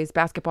plays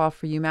basketball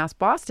for UMass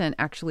Boston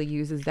actually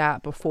uses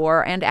that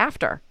before and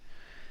after.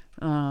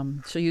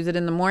 She'll use it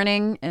in the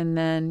morning, and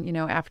then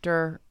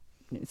after.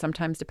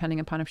 Sometimes, depending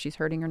upon if she's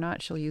hurting or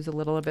not, she'll use a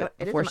little of it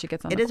before she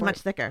gets on the It is court. much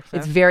thicker. So.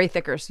 It's very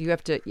thicker, so you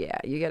have to. Yeah,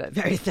 you get it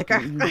very thicker.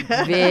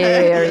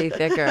 very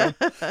thicker.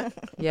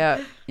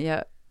 Yeah.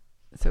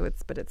 So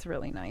it's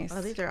really nice.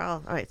 Oh, these are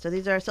all right. So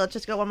let's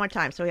just go one more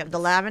time. So we have the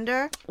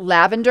lavender.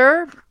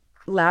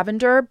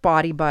 Lavender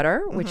body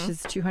butter, which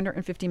is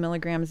 250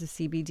 milligrams of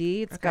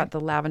CBD. It's got the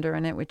lavender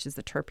in it, which is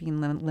the terpene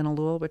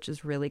linalool, which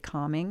is really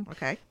calming.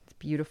 Okay. It's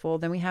beautiful.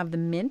 Then we have the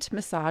mint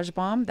massage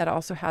balm that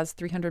also has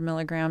 300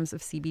 milligrams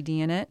of CBD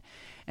in it,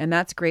 and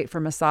that's great for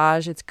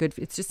massage. It's good.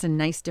 It's just a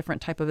nice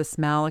different type of a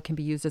smell. It can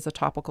be used as a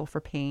topical for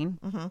pain.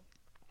 Mm-hmm.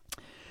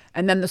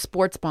 And then the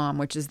sports balm,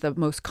 which is the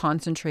most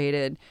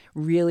concentrated,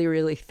 really,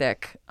 really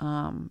thick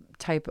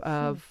type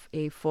of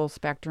a full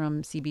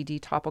spectrum CBD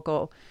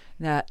topical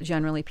that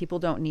generally people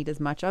don't need as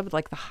much of.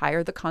 Like the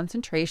higher the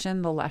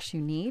concentration, the less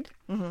you need,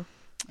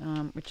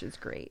 which is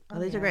great. Oh,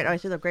 these are great. Oh,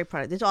 these are great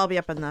products. These will all be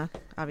up in the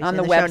obviously On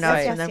the in the show website. notes.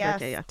 Yes, and then- yes,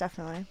 okay, yeah.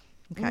 definitely.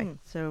 Okay.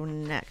 So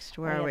next,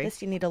 where Oh, are yeah, we?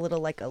 This you need a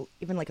little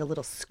even like a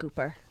little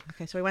scooper.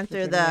 Okay, so we went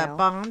through your the nail.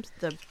 bombs.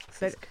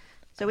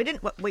 So we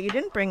didn't. What you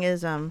didn't bring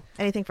is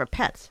anything for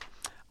pets.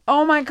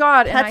 Oh my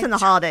God. And Pets in the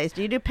holidays.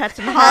 Do you do pets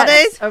in the Pets,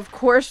 holidays? Of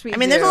course we do. I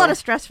mean, there's a lot of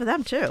stress for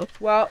them too.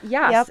 Well,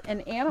 yes. Yep.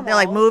 And animals. They're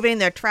like moving,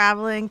 they're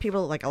traveling.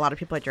 People, like a lot of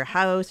people at your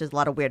house. There's a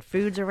lot of weird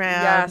foods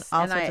around. Yes.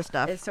 All and sorts of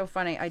stuff. It's so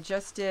funny. I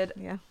just did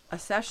Yeah. a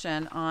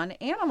session on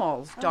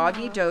animals,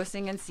 doggy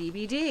dosing and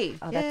CBD.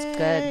 Oh, that's Yay.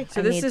 good.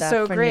 So I this need is that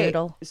so for great.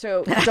 Noodle.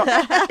 So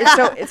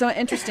it's so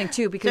interesting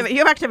too So because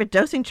you actually have a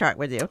dosing chart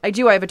with you. I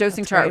do. I have a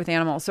dosing chart great. with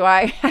animals. So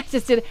I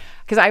just did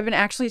because I've been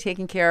actually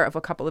taking care of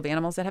a couple of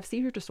animals that have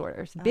seizure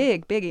disorders,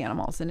 big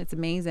animals, and it's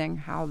amazing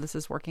how this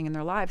is working in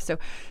their lives. So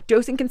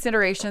dosing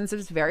considerations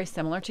is very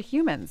similar to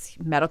humans.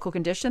 Medical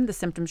condition, the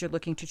symptoms you're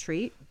looking to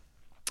treat.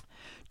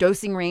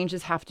 Dosing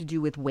ranges have to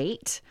do with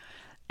weight,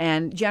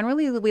 and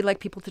generally we like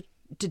people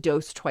to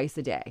dose twice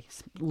a day.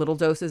 Little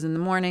doses in the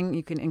morning.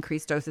 You can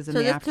increase doses in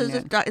the afternoon.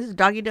 Is this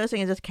doggy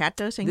dosing? Is this cat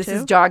dosing This too?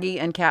 is doggy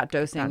and cat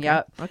dosing. Okay.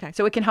 Yep. Okay.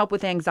 So it can help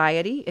with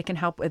anxiety. It can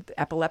help with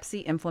epilepsy,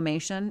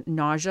 inflammation,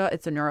 nausea.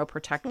 It's a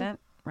neuroprotectant,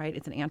 right?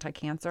 It's an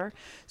anti-cancer.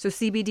 So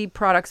CBD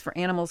products for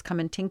animals come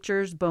in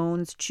tinctures,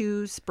 bones,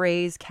 chews,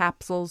 sprays,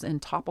 capsules,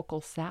 and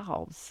topical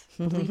salves.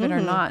 Believe it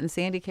or not. And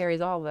Sandy carries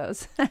all of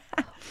those.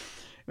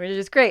 Which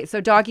is great.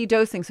 So doggy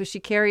dosing. So she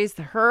carries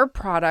her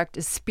product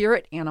is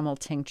spirit animal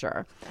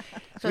tincture.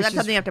 So that's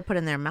something you have to put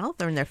in their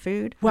mouth or in their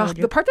food? How Well, would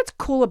you- the part that's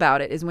cool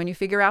about it is when you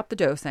figure out the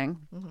dosing,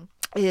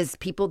 is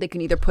people, they can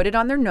either put it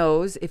on their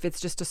nose if it's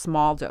just a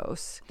small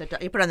dose. you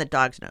put it on the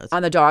dog's nose.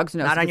 On the dog's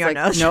nose. Not on It's your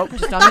nose. Nope,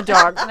 just on the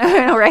dog.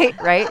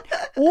 Right.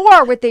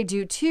 Or what they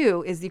do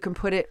too is you can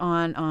put it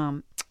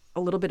on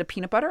a little bit of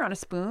peanut butter on a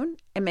spoon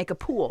and make a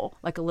pool,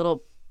 like a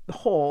little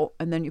hole,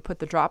 and then you put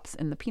the drops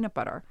in the peanut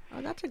butter.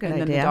 Oh, that's a good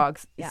And idea. then the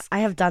dogs. Yeah, I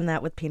have done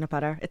that with peanut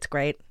butter. It's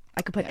great.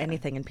 I could put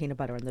anything in peanut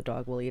butter and the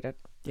dog will eat it.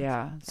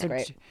 Yeah. So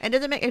Great. And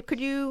does it make? Could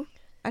you?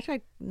 Actually,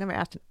 I never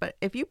asked it, but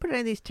if you put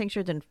any of these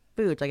tinctures in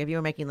foods, like if you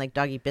were making like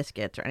doggy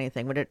biscuits or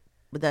anything, would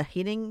the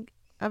heating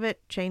of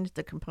it change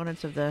the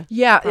components of the?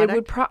 Yeah, product?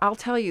 it would. I'll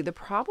tell you,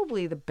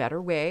 probably the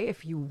better way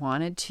if you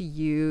wanted to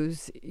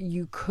use,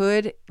 you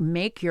could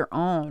make your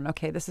own.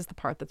 Okay, this is the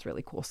part that's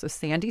really cool. So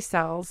Sandy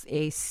sells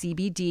a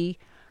CBD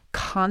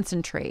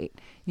concentrate.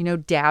 You know,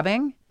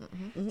 dabbing.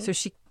 So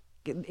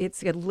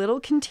it's a little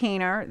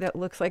container that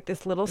looks like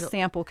this little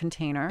sample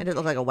container, And it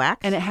look like a wax.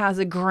 and it has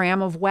a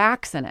gram of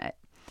wax in it.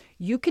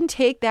 You can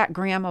take that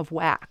gram of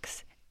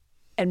wax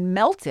and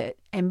melt it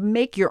and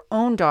make your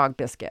own dog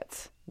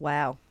biscuits.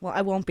 Wow. Well,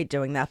 I won't be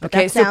doing that, but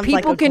Okay, that so sounds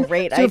like people a can.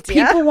 great So if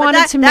idea. people But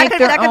wanted to make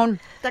their own.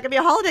 That could be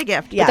a holiday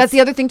gift. Yeah. But that's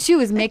the other thing too,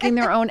 is making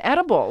their own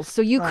edibles.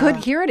 So you could,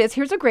 here it is.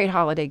 Here's a great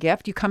holiday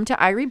gift. You come to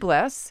Irie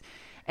Bliss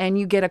and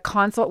you get a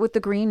consult with the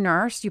green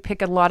nurse. You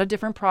pick a lot of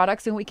different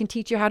products and we can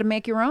teach you how to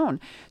make your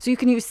own. So you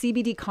can use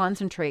CBD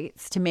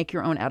concentrates to make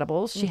your own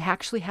edibles. She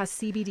actually has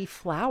CBD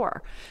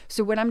flower.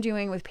 So what I'm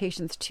doing with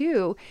patients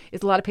too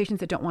is a lot of patients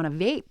that don't want to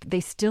vape, they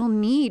still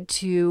need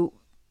to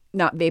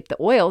not vape the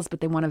oils,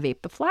 but they want to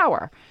vape the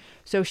flower.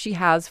 So she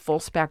has full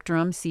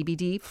spectrum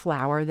CBD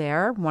flower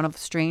there. One of the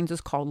strains is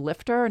called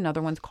Lifter.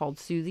 Another one's called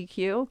Suzy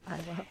Q.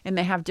 And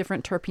they have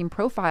different terpene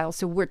profiles.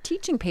 So we're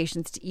teaching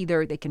patients to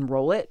either they can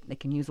roll it, they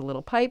can use a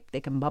little pipe, they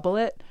can bubble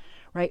it,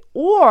 right?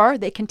 Or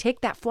they can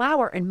take that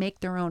flower and make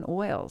their own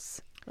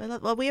oils.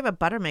 Well, we have a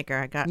butter maker.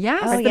 I got. Yes.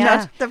 That's Oh, the,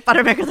 yeah. the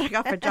butter maker that I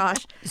got for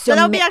Josh. So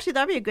So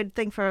that'd be a good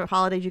thing for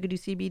holidays. You could do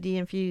CBD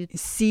infused.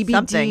 CBD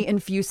something.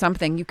 infuse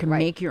something. You can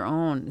make your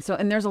own. So,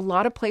 and there's a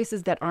lot of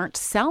places that aren't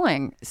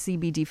selling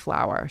CBD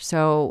flower.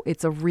 So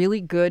it's a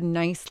really good,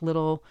 nice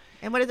little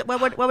And what is it?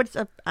 What would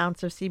an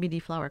ounce of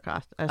CBD flower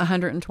cost?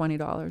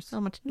 $120.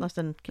 So much less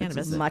than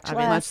cannabis. much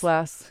obviously. Much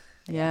less.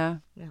 Yeah.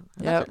 Yeah.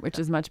 Yeah, which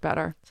is much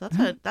better. So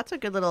that's a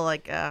good little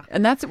like.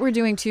 And that's what we're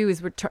doing too,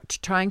 is we're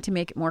trying to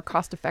make it more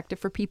cost effective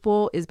for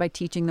people, is by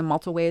teaching them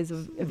multiple ways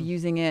of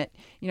using it.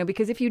 You know,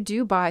 because if you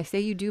do buy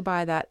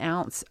that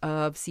ounce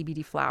of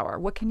CBD flower,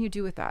 what can you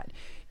do with that?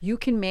 You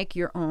can make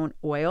your own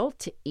oil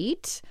to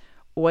eat,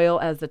 oil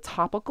as a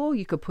topical.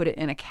 You could put it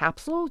in a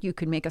capsule. You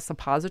could make a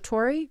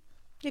suppository.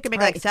 You can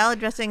make like salad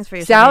dressings for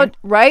your Salad,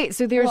 right?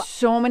 So there's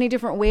so many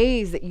different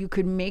ways that you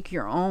could make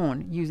your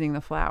own using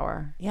the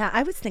flower. Yeah,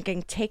 I was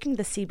thinking taking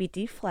the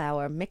CBD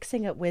flower,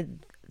 mixing it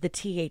with the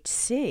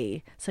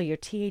THC, so your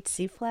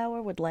THC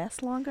flower would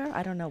last longer.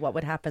 I don't know what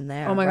would happen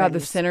there. Oh my right? God, the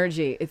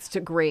synergy. It's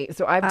great.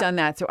 So I've done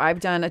that. So I've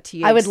done a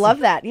THC. I would love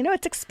that. You know,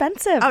 it's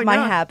expensive, Oh, my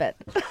no. habit.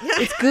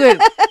 It's good.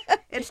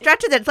 It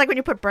stretches it. It's like when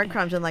you put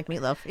breadcrumbs in like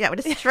meatloaf. Yeah, we're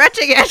just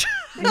stretching it.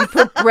 You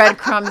put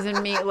breadcrumbs in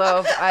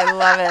meatloaf. I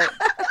love it.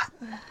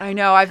 I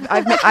know. I've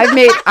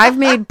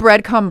made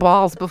breadcrumb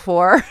balls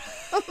before.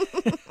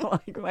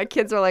 Like, my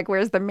kids are like,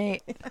 "Where's the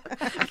meat?"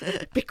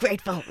 Be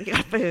grateful you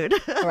got food.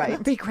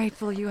 Right. Be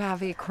grateful you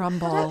have a crumb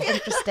ball.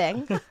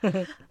 Interesting.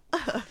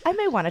 I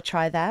may want to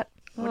try that.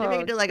 What if you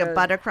could do like a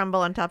butter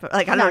crumble on top of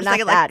like I No, don't know, not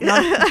just thinking,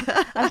 that.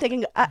 like, No, I'm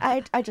thinking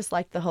I just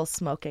like the whole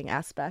smoking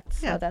aspect.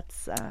 So Yeah.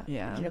 that's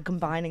Yeah. you know,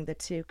 combining the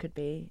two could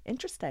be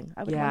interesting.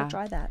 I would Yeah. want to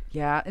try that.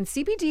 Yeah, and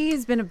CBD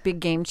has been a big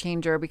game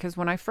changer because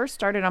when I first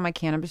started on my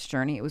cannabis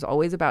journey, it was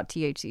always about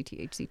THC,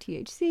 THC,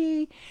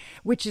 THC,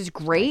 which is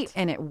great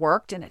and it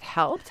worked and it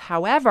helped.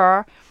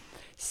 However,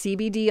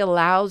 CBD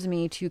allows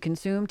me to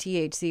consume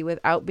THC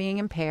without being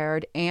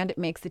impaired, and it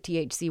makes the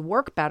THC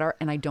work better,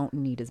 and I don't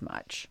need as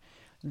much.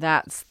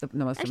 That's the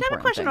most Actually, important I have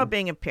a question thing. about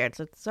being impaired.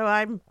 So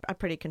I'm a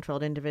pretty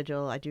controlled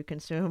individual. I do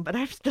consume, but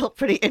I'm still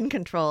pretty in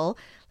control.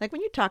 Like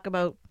when you talk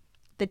about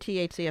the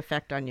THC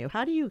effect on you,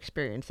 how do you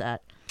experience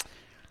that?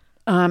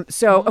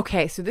 So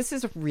this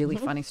is a really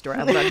funny story.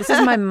 I love it. This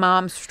is my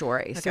mom's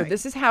story. So Okay.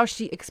 this is how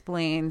she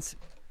explains.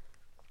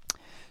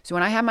 So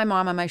when I had my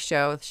mom on my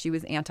show, she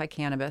was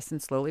anti-cannabis,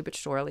 and slowly but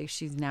surely,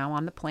 she's now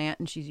on the plant,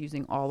 and she's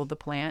using all of the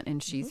plant,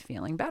 and she's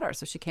feeling better.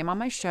 So she came on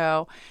my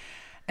show,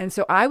 and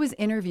so I was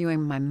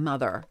interviewing my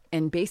mother,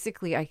 and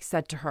basically I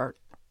said to her,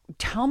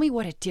 "Tell me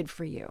what it did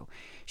for you."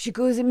 She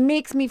goes, "It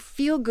makes me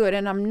feel good,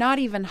 and I'm not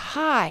even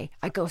high."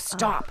 I go,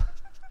 "Stop.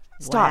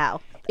 Stop.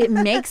 Wow. It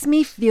makes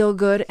me feel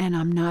good, and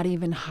I'm not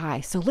even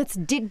high. So let's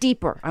dig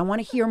deeper. I want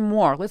to hear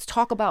more. Let's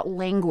talk about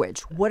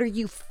language. What are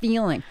you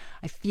feeling?"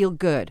 "I feel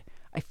good.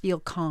 I feel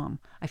calm.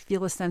 I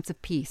feel a sense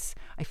of peace.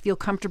 I feel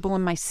comfortable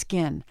in my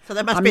skin. So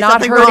there must I'm be not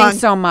something hurting wrong."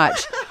 so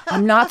much.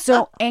 I'm not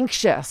so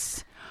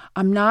anxious.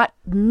 I'm not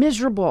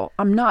miserable.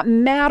 I'm not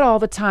mad all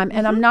the time.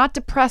 And I'm not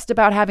depressed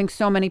about having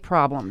so many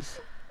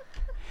problems."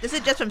 This is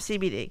just from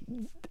CBD.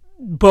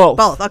 Both.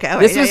 Both. Okay.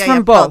 This was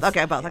from both.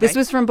 Okay, both. Okay. This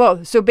was from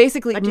both. So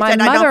basically, But you my said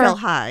mother. I don't feel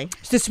high.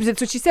 So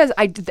she says,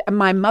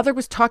 my mother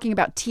was talking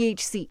about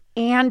THC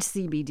and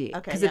CBD.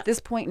 Okay, Because yeah. at this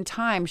point in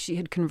time, she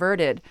had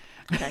converted.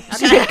 Okay.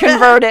 She had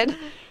converted.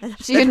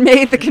 She had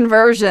made the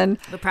conversion.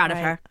 We're proud of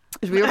her.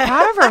 We were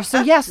proud of her.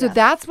 So, so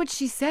that's what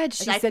she said.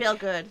 She I said, feel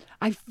good.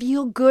 "I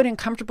feel good and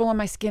comfortable in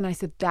my skin." I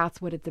said,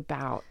 "That's what it's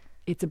about.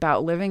 It's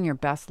about living your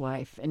best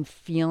life and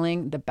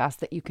feeling the best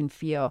that you can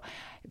feel."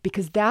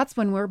 Because that's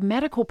when we're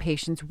medical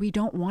patients, we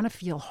don't want to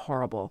feel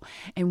horrible.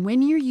 And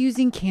when you're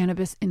using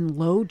cannabis in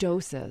low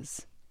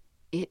doses,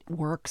 it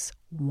works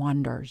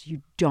wonders.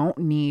 You don't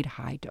need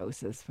high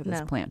doses for this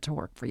No. plant to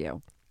work for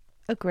you.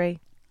 Agree.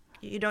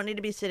 You don't need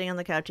to be sitting on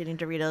the couch eating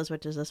Doritos,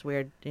 which is this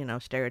weird,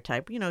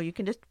 stereotype. You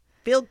can just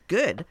feel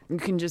good, You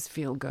can just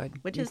feel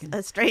good. which You is can-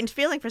 a strange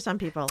feeling for some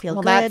people. Feel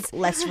Well, good, that's-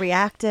 less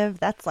reactive.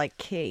 That's like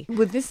key.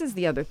 Well, this is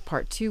the other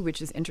part too,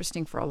 which is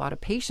interesting for a lot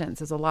of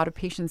patients. Is a lot of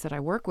patients that I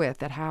work with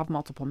that have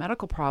multiple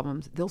medical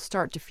problems, they'll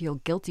start to feel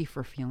guilty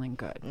for feeling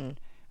good.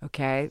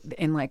 Okay.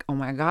 And like, oh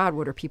my God,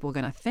 what are people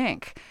going to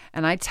think?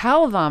 And I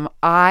tell them,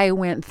 I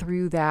went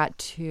through that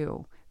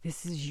too.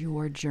 This is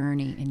your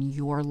journey in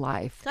your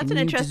life. That's and an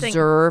you interesting-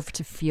 deserve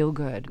to feel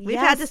good. We've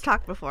Yes. had this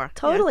talk before.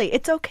 Totally.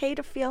 It's okay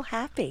to feel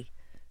happy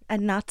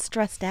and not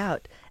stressed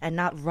out and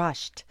not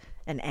rushed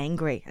and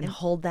angry and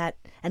hold that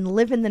and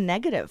live in the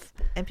negative.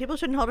 Yeah. And people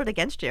shouldn't hold it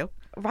against you.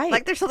 Right.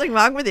 Like there's something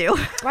wrong with you.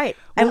 Right.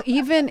 Well,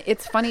 even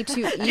it's funny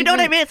too. Do you know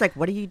what I mean? It's like,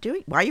 what are you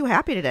doing? Why are you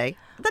happy today?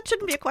 That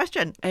shouldn't be a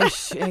question.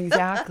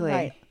 Exactly.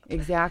 Right.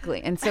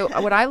 Exactly. And so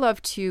what I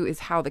love too is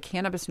how the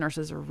cannabis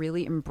nurses are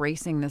really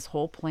embracing this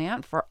whole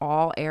plant for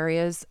all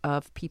areas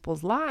of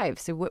people's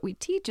lives. So what we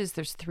teach is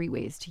there's 3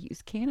 ways to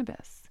use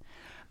cannabis: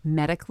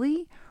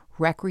 medically,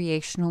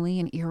 recreationally,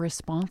 and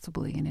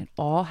irresponsibly. And it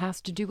all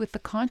has to do with the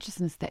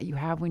consciousness that you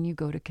have when you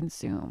go to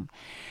consume.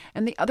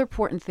 And the other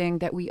important thing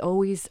that we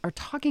always are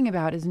talking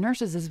about as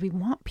nurses is we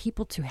want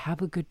people to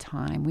have a good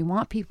time. We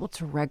want people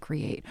to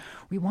recreate.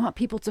 We want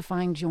people to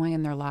find joy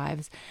in their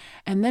lives.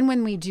 And then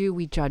when we do,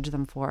 we judge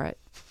them for it.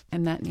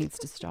 And that needs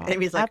to stop.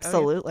 Amy's like,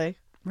 Absolutely.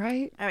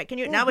 Right? All right, can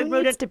you Yeah, now who we've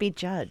moved needs it to be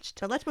judged.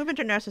 So let's move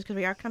into nurses because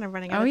we are kind of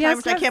running out Oh, of time, yes,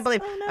 which I yes. can't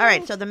believe. Oh, no. All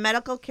right, so the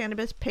Medical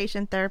Cannabis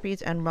Patient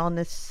Therapies and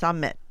Wellness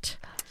Summit.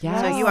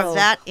 Yes. So you have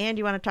that, and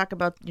you want to talk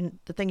about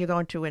the thing you're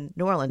going to in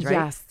New Orleans, right?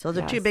 Yes, So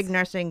those are 2 yes.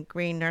 big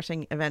green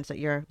nursing events that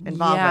you're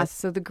involved Yes. with.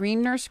 So the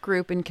Green Nurse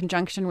Group, in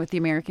conjunction with the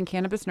American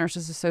Cannabis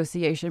Nurses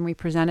Association, we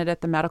presented at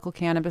the Medical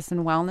Cannabis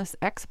and Wellness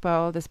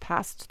Expo this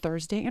past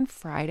Thursday and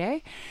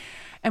Friday.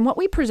 And what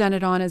we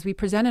presented on is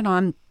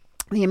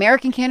the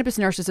American Cannabis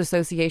Nurses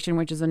Association,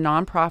 which is a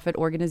nonprofit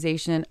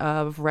organization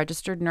of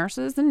registered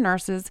nurses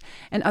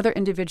and other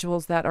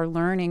individuals that are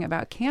learning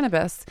about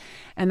cannabis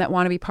and that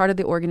want to be part of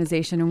the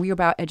organization. And we're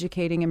about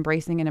educating,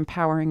 embracing, and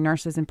empowering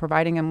nurses and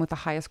providing them with the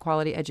highest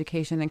quality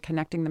education and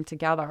connecting them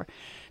together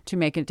to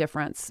make a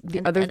difference.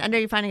 And I know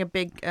you're finding a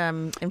big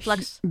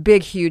influx.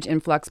 Big, huge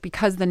influx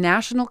because the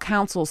National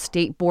Council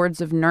State Boards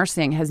of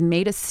Nursing has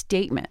made a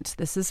statement.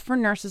 This is for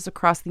nurses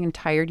across the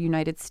entire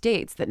United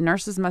States, that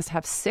nurses must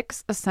have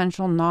 6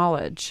 essential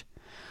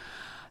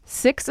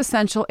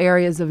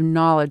areas of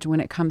knowledge when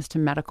it comes to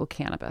medical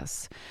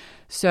cannabis.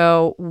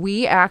 So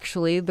we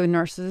actually, the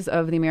nurses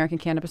of the American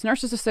Cannabis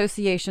Nurses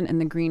Association and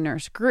the Green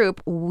Nurse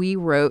Group, we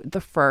wrote the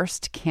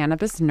first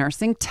cannabis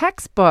nursing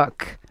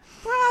textbook.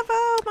 Bravo!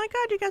 My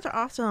God, you guys are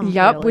awesome.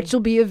 Yep, really. which will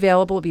be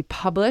available, be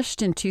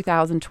published in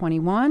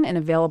 2021 and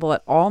available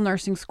at all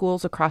nursing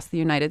schools across the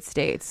United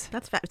States.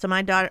 That's so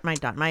my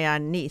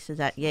niece is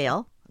at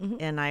Yale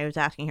And I was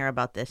asking her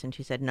about this, and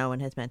she said no one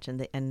has mentioned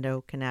the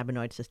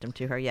endocannabinoid system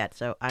to her yet.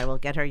 So I will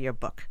get her your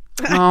book.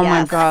 Oh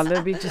my God,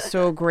 that'd be just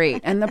so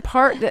great. And the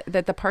part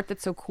the part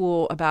that's so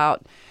cool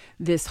about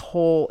this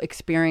whole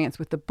experience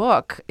with the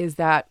book is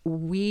that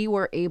we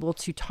were able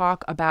to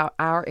talk about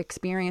our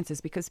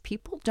experiences, because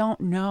people don't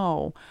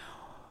know.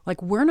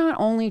 Like, we're not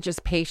only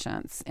just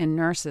patients and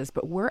nurses,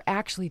 but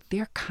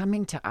they're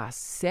coming to us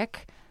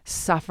sick,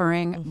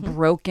 suffering,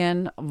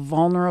 broken,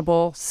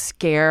 vulnerable,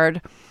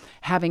 scared,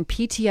 having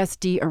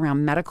PTSD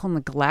around medical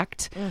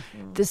neglect.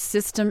 The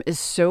system is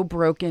so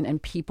broken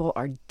and people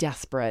are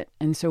desperate.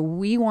 And so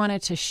we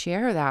wanted to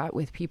share that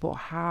with people,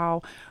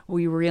 how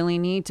we really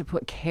need to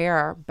put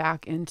care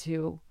back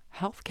into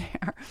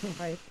healthcare.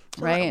 Right.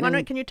 So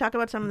Right. can you talk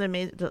about some of the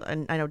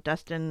amazing, I know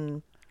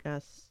Dustin...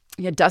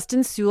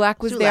 Dustin Sulak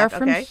was there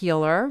from okay.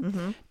 Healer.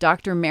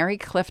 Dr. Mary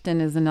Clifton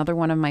is another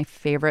one of my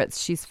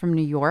favorites. She's from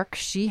New York.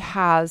 She's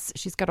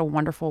got a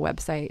wonderful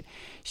website.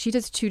 She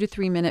does 2 to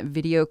 3 minute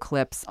video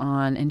clips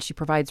and she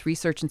provides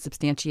research and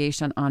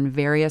substantiation on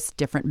various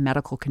different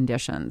medical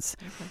conditions.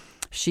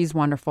 She's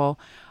wonderful.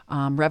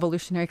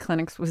 Revolutionary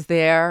Clinics was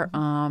there.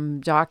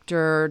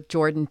 Dr.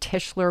 Jordan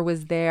Tischler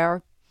was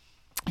there.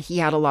 He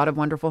had a lot of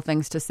wonderful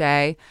things to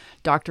say.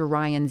 Dr.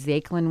 Ryan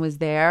Zakelin was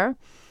there.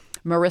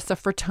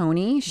 Marissa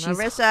Fertoni.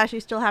 She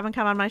still haven't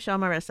come on my show,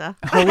 Marissa.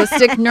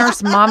 Holistic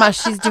nurse mama.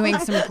 She's doing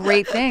some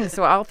great things.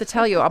 So I'll have to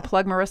tell you, I'll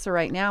plug Marissa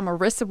right now.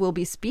 Marissa will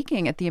be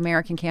speaking at the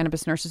American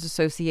Cannabis Nurses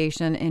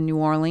Association in New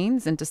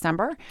Orleans in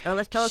December. Oh,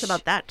 let's tell us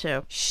about that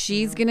too.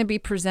 She's going to be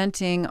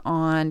presenting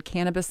on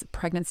cannabis,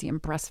 pregnancy,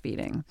 and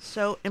breastfeeding.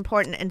 So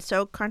important and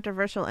so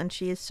controversial, and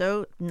she is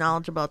so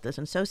knowledgeable about this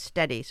and so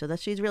steady. So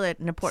that she's really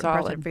an important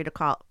person for you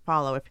to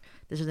follow if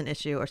this is an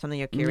issue or something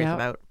you're curious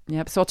about.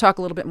 Yep. So I'll talk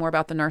a little bit more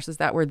about the nurses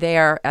that were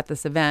there at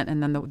this event,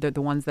 and then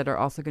the ones that are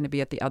also going to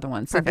be at the other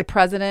one. So the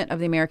president of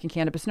the American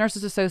Cannabis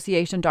Nurses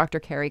Association,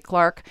 Dr. Carrie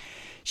Clark,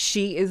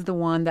 she is the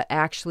one that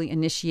actually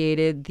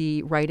initiated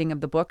the writing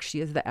of the book. She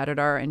is the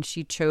editor, and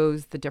she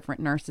chose the different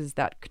nurses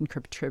that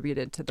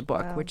contributed to the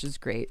book, which is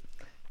great.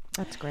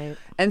 That's great.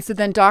 And so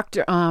then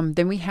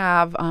then we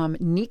have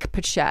Neek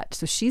Pachette.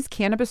 So she's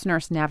Cannabis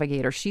Nurse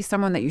Navigator. She's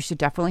someone that you should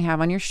definitely have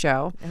on your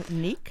show.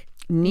 Neek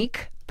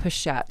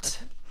Pachette.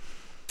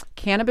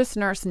 Cannabis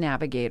Nurse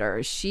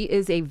Navigator. She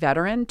is a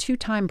veteran,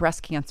 2-time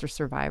breast cancer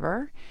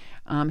survivor,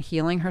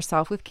 healing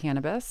herself with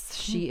cannabis.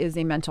 She is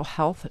a mental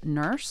health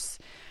nurse.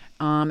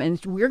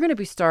 And we're going to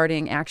be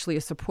starting actually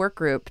a support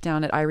group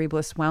down at Irie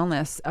Bliss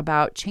Wellness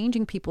about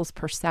changing people's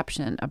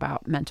perception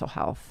about mental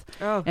health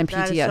and PTSD.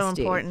 That is so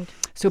important.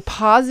 So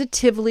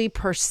positively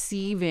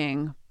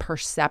perceiving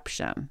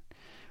perception.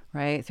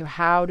 Right? So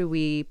how do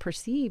we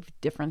perceive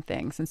different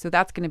things? And so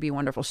that's going to be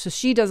wonderful. So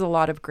she does a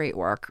lot of great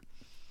work.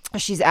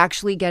 She's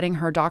actually getting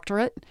her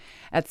doctorate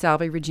at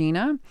Salve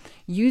Regina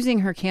using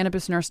her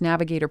Cannabis Nurse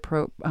Navigator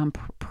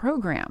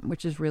program,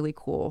 which is really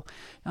cool,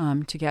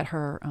 to get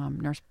her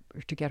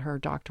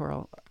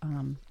doctoral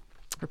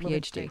her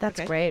PhD.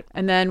 That's great.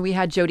 And then we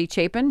had Jody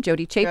Chapin.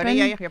 Jody,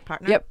 your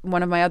partner. Yep,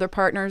 one of my other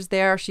partners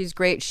there. She's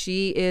great.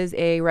 She is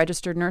a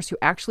registered nurse who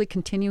actually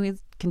continues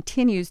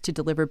to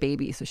deliver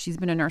babies. So she's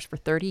been a nurse for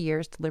 30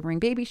 years delivering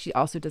babies. She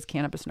also does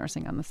cannabis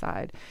nursing on the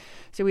side.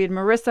 So we had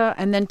Marissa,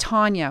 and then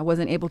Tanya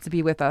wasn't able to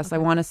be with us. I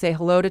want to say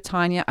hello to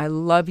Tanya. I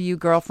love you,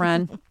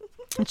 girlfriend.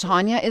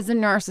 Tanya is a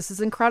nurse. This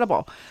is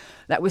incredible.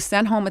 That was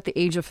sent home at the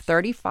age of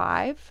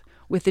 35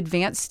 with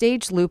advanced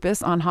stage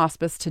lupus on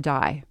hospice to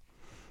die.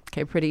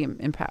 Okay, pretty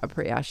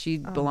impactful. Yeah, she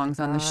belongs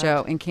on the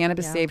show. And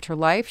cannabis saved her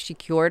life. She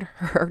put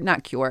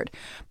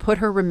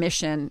her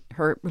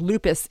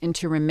lupus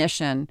into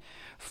remission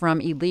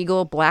from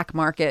illegal black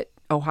market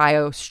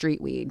Ohio street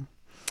weed.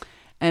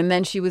 And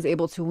then she was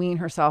able to wean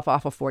herself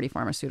off of 40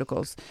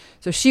 pharmaceuticals.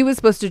 So she was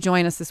supposed to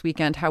join us this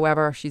weekend.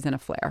 However, she's in a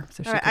flare.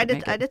 So she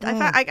couldn't make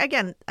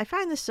it. I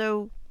find this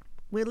so,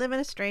 we live in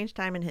a strange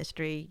time in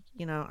history.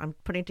 You know, I'm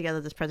putting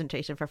together this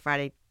presentation for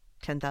Friday,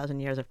 10,000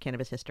 years of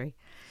cannabis history.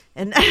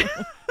 And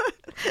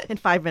in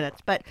 5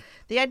 minutes. But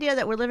the idea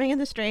that we're living in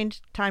this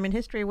strange time in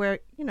history where,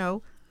 you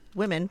know,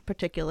 women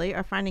particularly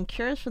are finding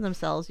cures for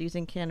themselves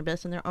using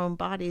cannabis in their own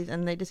bodies,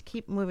 and they just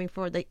keep moving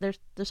forward.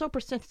 They're so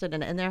persistent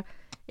in it, and they're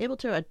able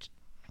to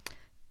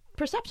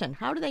perception.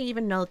 How do they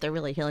even know that they're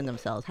really healing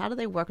themselves? How do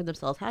they work with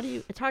themselves?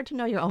 It's hard to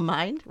know your own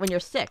mind when you're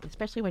sick,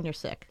 especially when you're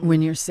sick.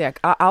 When you're sick.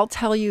 I'll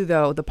tell you,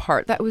 though, the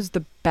part that was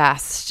the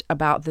best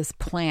about this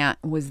plant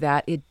was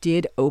that it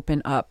did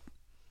open up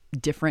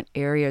different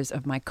areas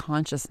of my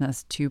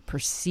consciousness to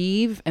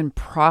perceive and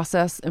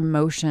process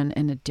emotion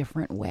in a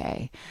different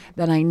way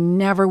that I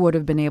never would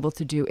have been able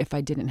to do if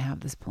I didn't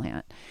have this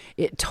plant.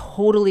 It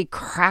totally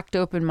cracked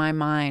open my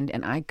mind,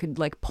 and I could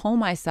pull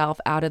myself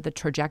out of the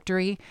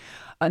trajectory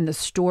and the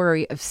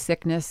story of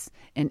sickness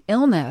and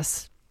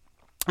illness,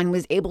 and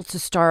was able to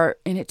start,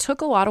 and it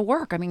took a lot of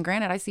work. I mean,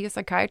 granted, I see a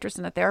psychiatrist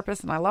and a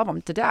therapist, and I love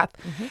them to death.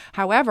 Mm-hmm.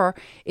 However,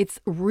 it's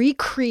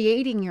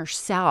recreating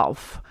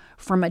yourself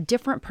from a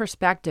different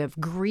perspective,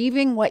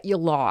 grieving what you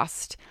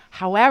lost.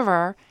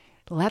 However,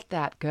 let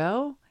that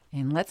go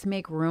and let's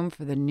make room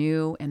for the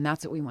new. And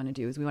that's what we want to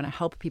do, is we want to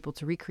help people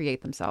to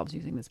recreate themselves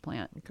using this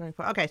plant.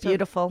 Okay, so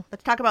Beautiful.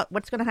 let's talk about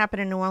what's going to happen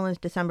in New Orleans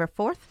December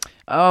 4th,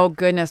 Oh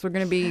goodness, we're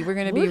gonna be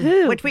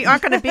Woohoo. which we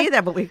aren't going to be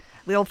there, but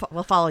we'll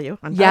follow you.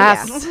 On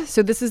Yes.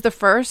 So this is the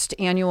first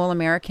annual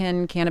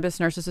American Cannabis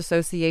Nurses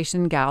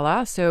Association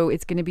Gala. So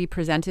it's going to be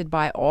presented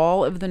by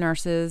all of the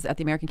nurses at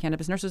the American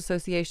Cannabis Nurses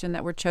Association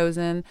that were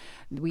chosen.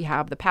 We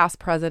have the past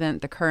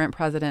president, the current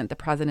president, the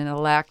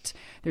president-elect.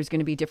 There's going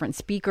to be different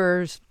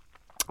speakers.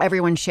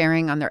 Everyone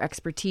sharing on their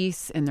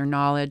expertise and their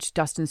knowledge.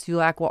 Dustin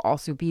Sulak will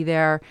also be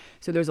there.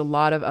 So there's a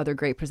lot of other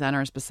great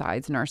presenters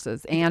besides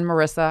nurses. And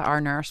Marissa, our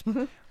nurse,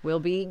 will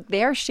be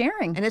there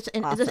sharing. And is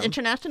this Awesome.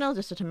 international?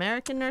 Is this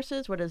American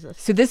nurses? What is this?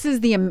 So this is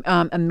the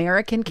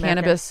American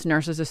Cannabis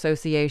Nurses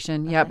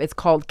Association. Yep, it's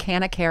called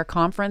CannaCare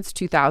Conference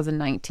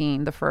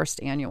 2019, the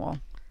first annual.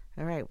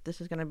 All right, this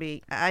is going to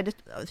be. I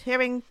was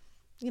hearing,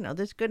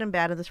 there's good and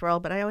bad in this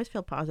world, but I always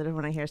feel positive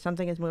when I hear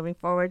something is moving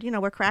forward.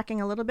 We're cracking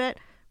a little bit.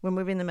 We're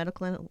moving the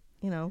medical,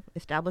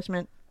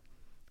 establishment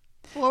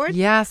forward.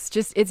 Yes,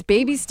 just it's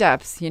baby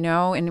steps, and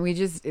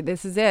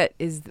this is it.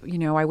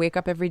 I wake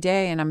up every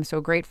day and I'm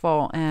so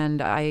grateful, and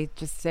I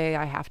just say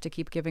I have to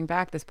keep giving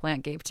back. This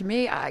plant gave to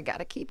me. I got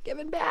to keep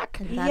giving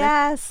back.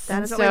 Yes.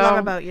 That is what we love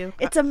about you.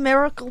 It's a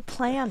miracle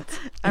plant.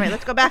 All right,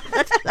 let's go back.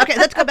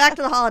 Let's go back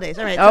to the holidays.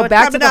 All right. Oh, it's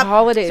back to coming the up.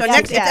 holidays. So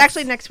Yes, it's yes.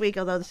 actually next week,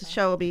 although this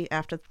show will be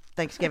after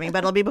Thanksgiving, but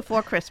it'll be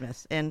before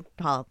Christmas and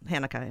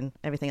Hanukkah and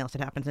everything else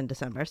that happens in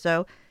December.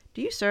 So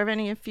do you serve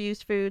any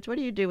infused foods? What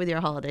do you do with your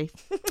holidays?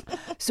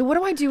 So what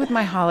do I do with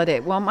my holiday?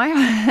 Well, my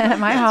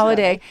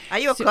holiday. Are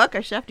you a cook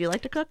or chef? Do you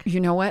like to cook? You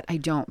know what? I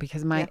don't,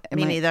 because Me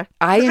neither.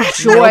 I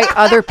enjoy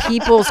other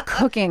people's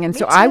cooking, and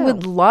so I too.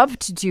 would love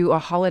to do a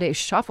holiday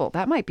shuffle.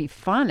 That might be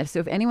fun. If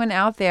anyone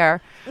out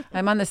there,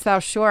 I'm on the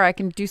South Shore. I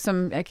can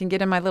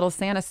get in my little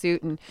Santa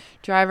suit and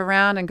drive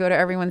around and go to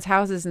everyone's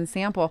houses and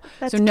sample.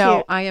 That's so no,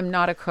 cute. I am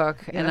not a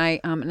cook, and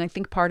I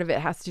think part of it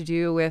has to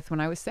do with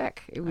when I was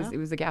sick. It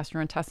was a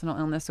gastrointestinal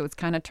illness, so it's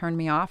kind of turned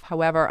me off.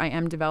 However, I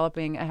am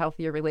developing a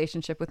healthier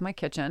relationship with my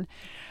kitchen,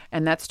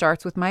 and that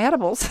starts with my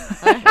edibles.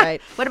 Right.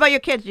 What about your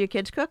kids? Do your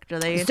kids cook? Do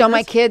they? So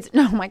my kids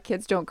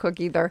don't cook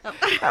either.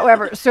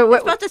 However, so We're what?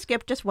 supposed to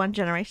skip just one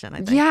generation, I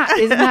think. Yeah,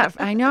 isn't that?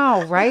 I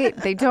know, right?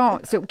 They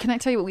don't. So can I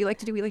tell you what we like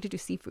to do? We like to do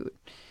seafood.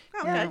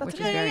 Which is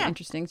very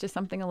interesting. It's just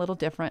something a little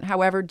different.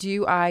 However,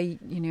 do I,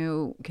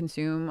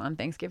 consume on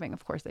Thanksgiving?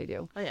 Of course I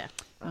do. Oh yeah.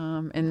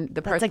 And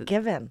the part That's a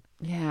given.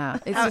 yeah,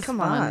 it's Oh, just come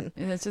fun.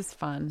 on. It's just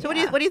fun. So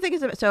what do you think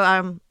is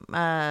so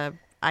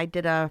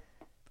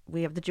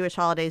we have the Jewish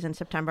holidays in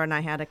September, and I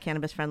had a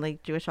cannabis friendly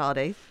Jewish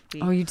holiday.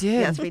 Oh, you did?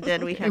 Yes, we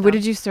did. We had. What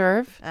did you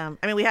serve?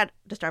 We had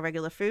just our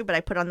regular food, but I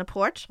put on the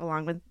porch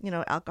along with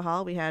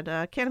alcohol. We had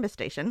a cannabis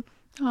station.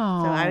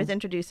 Oh, So I was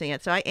introducing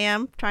it. So I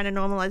am trying to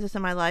normalize this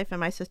in my life. And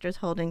my sister's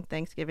holding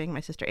Thanksgiving, my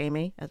sister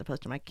Amy, as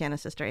opposed to my canna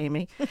sister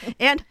Amy.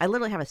 And I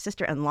literally have a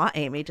sister-in-law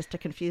Amy, just to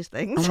confuse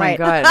things. Oh my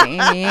Right.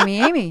 God,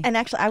 Amy. And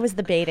actually, I was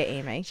the beta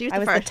Amy. She was I the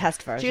was first. the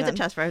test version. She was the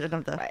test version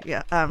of the Right.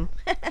 yeah.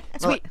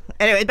 Well,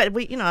 anyway, but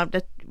we,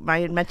 I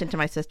had mentioned to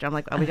my sister, I'm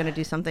like, are we going to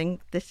do something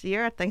this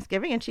year at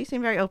Thanksgiving? And she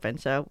seemed very open.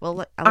 So I'll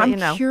let you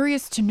know. I'm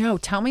curious to know.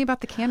 Tell me about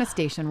the canna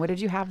station. What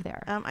did you have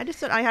there?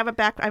 I have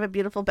a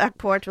beautiful back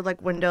porch with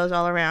like windows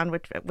all around,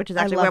 which is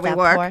I actually love where we that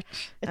work.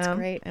 porch. It's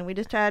great. And we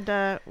just had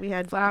we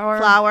had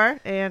Flour.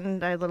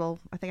 and I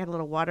think I had a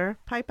little water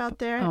pipe out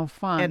there. Oh,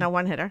 fun. And a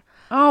one hitter.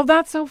 Oh,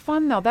 that's so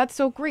fun, though. That's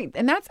so great.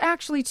 And that's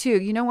actually, too,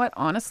 you know what?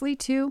 Honestly,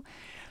 too,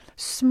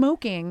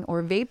 smoking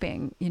or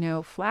vaping,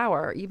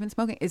 flower, even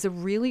smoking, is a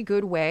really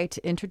good way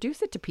to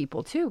introduce it to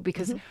people, too,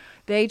 because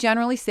they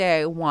generally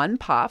say one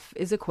puff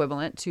is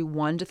equivalent to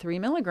 1 to 3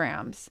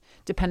 milligrams,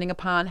 depending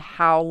upon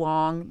how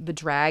long the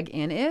drag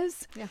in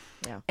is.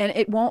 Yeah. And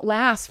it won't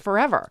last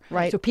forever.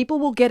 Right. So people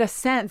will get a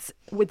sense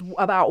with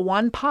about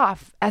one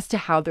puff as to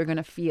how they're going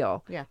to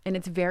feel. Yeah. And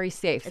it's very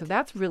safe. So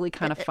that's really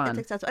kind of fun.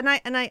 It's accessible.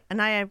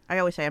 And I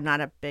always say I'm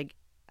not a big.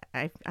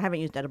 I haven't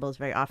used edibles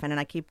very often, and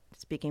I keep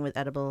speaking with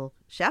edible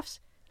chefs,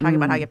 talking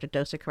about how you have to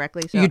dose it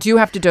correctly. So You do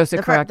have to dose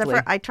it correctly.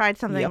 I tried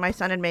something. My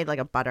son had made like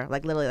a butter,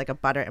 like literally like a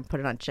butter, and put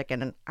it on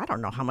chicken. And I don't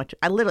know how much.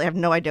 I literally have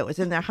no idea what was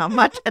in there, how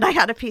much. And I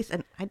had a piece,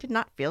 and I did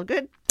not feel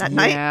good that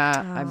night.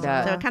 Yeah, I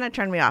bet. So it kind of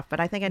turned me off.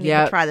 But I think I need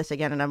to try this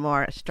again in a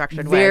more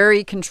structured way.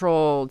 Very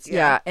controlled.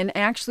 Yeah. And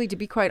actually, to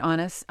be quite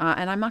honest,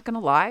 and I'm not going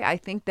to lie, I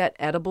think that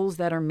edibles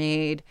that are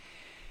made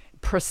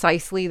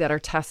precisely, that are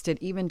tested,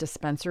 even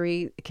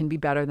dispensary, can be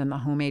better than the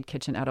homemade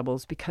kitchen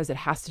edibles, because it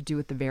has to do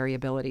with the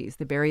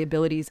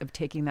variabilities of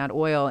taking that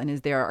oil, and is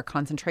there a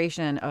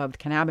concentration of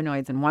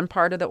cannabinoids in one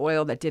part of the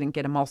oil that didn't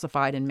get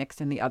emulsified and mixed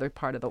in the other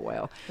part of the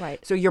oil. Right.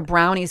 So your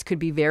brownies could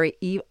be very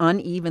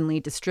unevenly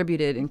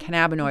distributed in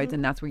cannabinoids,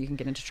 and that's where you can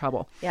get into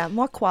trouble. Yeah,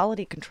 more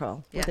quality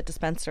control Yeah. with the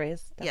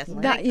dispensaries. Yes.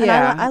 Definitely. And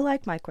I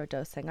like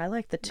microdosing. I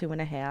like the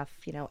 2.5.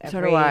 Every,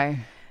 So do I.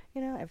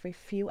 Every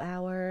few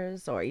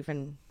hours, or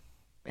even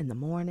in the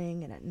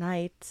morning and at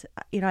night.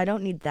 I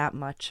don't need that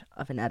much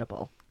of an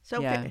edible.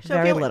 Yeah.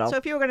 Very little. So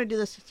if you were going to do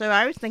this, so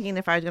I was thinking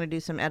if I was going to do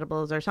some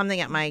edibles or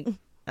something at my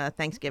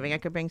Thanksgiving, I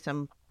could bring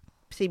some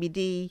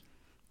CBD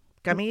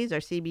gummies or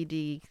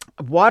CBD?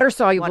 Water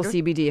soluble Water?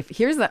 CBD.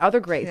 Here's the other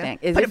great thing: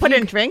 is if Put it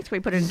you in drinks. We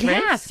put it in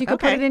drinks. Yes, you could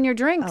put it in your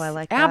drinks. Oh, I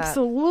like that.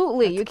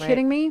 Absolutely. That's You great.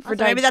 kidding me? So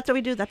maybe that's what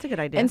we do. That's a good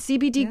idea. And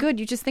CBD good.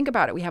 You just think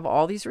about it. We have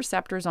all these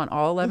receptors on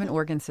all 11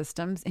 organ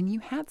systems, and you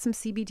had some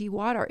CBD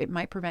water. It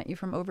might prevent you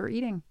from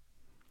overeating.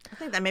 I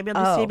think that maybe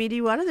I'll do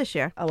CBD water this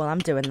year. Oh, well, I'm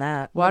doing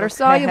that. Water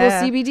soluble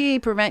CBD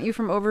prevent you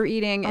from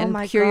overeating and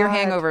my cure your God.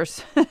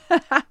 hangovers.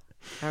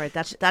 All right,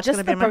 that's Just going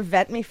to be to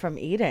prevent me from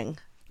eating.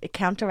 It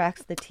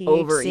counteracts the THC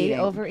Overeating.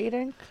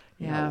 overeating.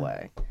 Yeah. No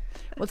way.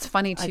 What's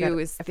funny too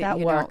is if that that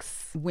you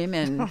works.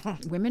 know,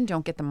 women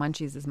don't get the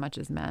munchies as much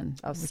as men.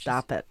 Oh,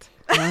 stop it.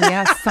 Oh,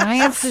 yeah,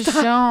 science has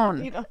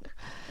shown.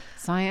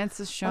 Science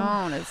has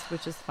shown,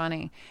 which is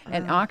funny.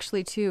 And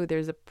actually, too,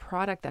 there's a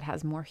product that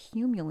has more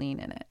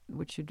humulene in it,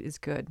 which is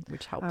good,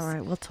 which helps. All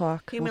right, we'll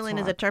talk. Humulene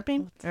is a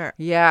terpene? Or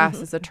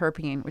Yes, it's a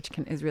terpene, which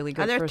is really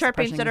good. are there for terpenes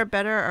suppressing- that are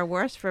better or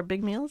worse for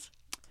big meals?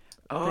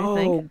 Oh,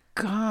 think?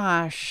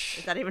 gosh.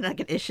 Is that even like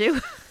an issue?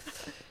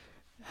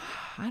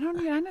 I don't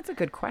know. That's a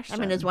good question. I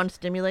mean, does one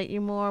stimulate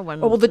you more?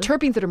 One Oh, well, the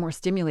terpenes that are more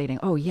stimulating.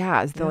 Oh,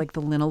 yeah. Is the like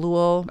the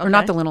linalool, or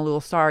not the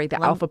linalool, sorry,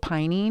 the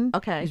alpha-pinene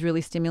is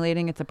really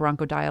stimulating. It's a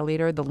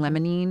bronchodilator. The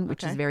limonene,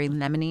 which is very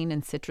lemonine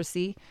and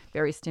citrusy,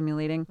 very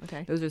stimulating.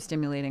 Okay. Those are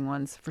stimulating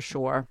ones for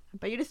sure.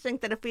 But you just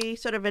think that if we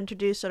sort of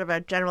introduce sort of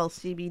a general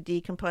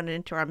CBD component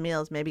into our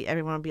meals, maybe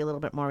everyone would be a little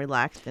bit more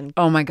relaxed and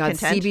Oh my God,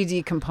 content.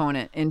 CBD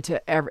component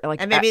into every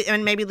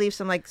and maybe leave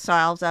some like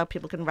salves out.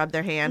 People can rub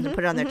their hands and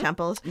put it on their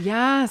temples.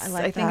 Yes,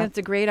 like I think that. that's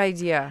a great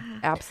idea.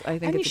 I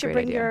think And you it's a should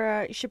great bring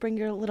idea. you should bring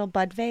your little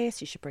bud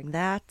vase. You should bring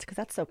that because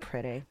that's so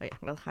pretty. Oh, yeah.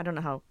 Well, I don't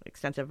know how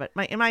extensive, but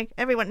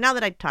everyone now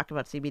that I talk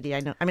about CBD,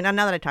 I know. I mean,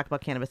 now that I talk about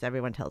cannabis,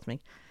 everyone tells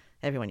me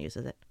everyone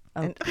uses it.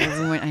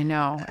 I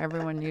know.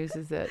 Everyone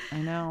uses it. I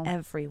know.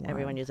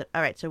 Everyone uses it.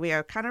 All right, so we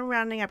are kind of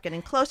rounding up,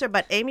 getting closer,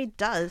 but Amy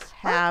does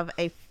have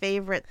a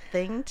favorite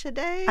thing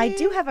today. I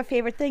do have a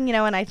favorite thing,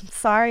 and I'm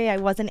sorry I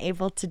wasn't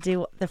able to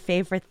do the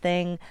favorite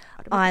thing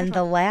on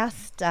the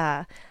last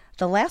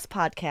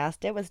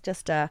podcast. It was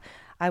just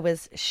I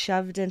was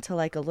shoved into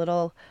like a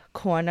little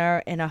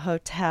corner in a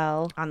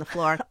hotel on the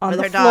floor on with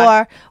the her floor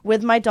dog.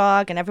 with my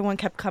dog, and everyone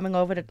kept coming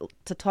over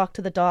to talk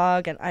to the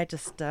dog, and I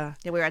just Yeah,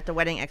 we were at the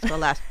wedding expo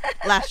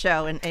last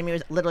show, and Amy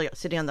was literally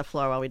sitting on the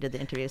floor while we did the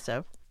interview.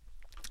 So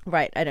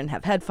right, I didn't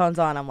have headphones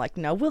on. I'm like,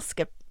 no, we'll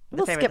skip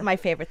my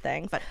favorite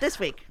thing. But this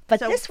week.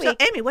 So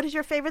Amy, what is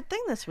your favorite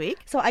thing this week?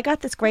 So I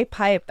got this great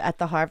pipe at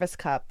the Harvest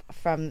Cup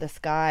from this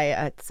guy.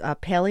 It's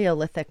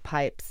Paleolithic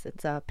pipes.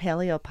 It's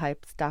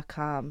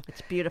paleopipes.com.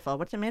 It's beautiful.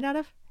 What's it made out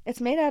of?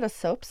 It's made out of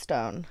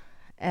soapstone.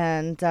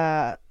 And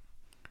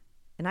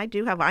I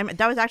do have.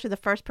 That was actually the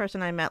first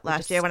person I met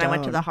last year when I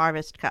went to the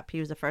Harvest Cup. He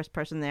was the first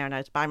person there, and I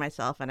was by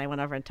myself, and I went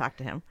over and talked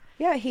to him.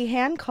 yeah, he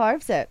hand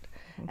carves it.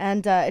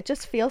 And it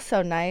just feels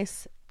so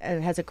nice. And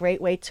it has a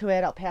great weight to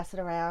it. I'll pass it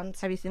around.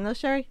 Have you seen those,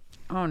 Sherri?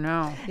 Oh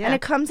no. Yeah. And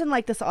it comes in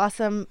like this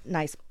awesome,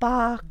 nice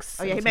box.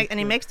 Oh yeah,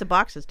 he makes the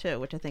boxes too,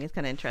 which I think is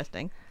kind of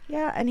interesting.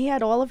 Yeah, and he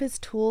had all of his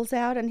tools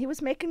out, and he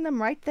was making them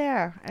right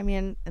there. I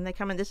mean, And they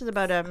come in. This is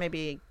about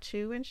maybe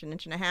 2 inch, an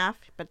inch and a half,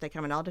 but they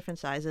come in all different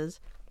sizes.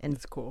 And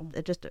It's cool.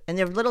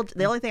 they're little.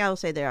 The only thing I will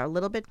say, they are a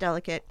little bit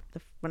delicate.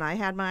 When I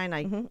had mine,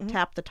 I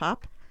tapped the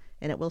top,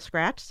 and it will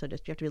scratch. So you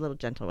have to be a little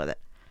gentle with it.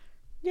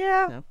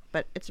 yeah. So,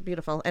 but it's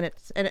beautiful, and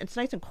it's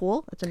nice and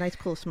cool. It's a nice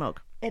cool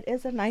smoke. It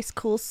is a nice,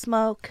 cool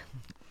smoke.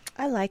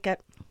 I like it.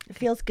 It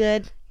feels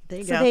good. There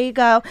you So go. there you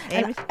go.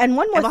 And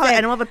one more And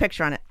thing. we'll have a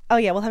picture on it. Oh,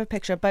 yeah, we'll have a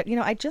picture. But,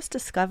 I just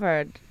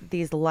discovered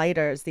these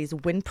lighters, these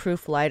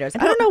windproof lighters. I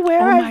don't know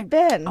where I've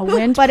been. A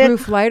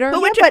windproof lighter?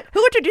 Who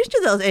introduced you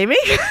to those, Amy?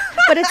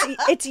 But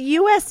it's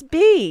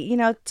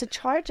USB, to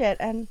charge it.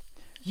 And,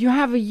 You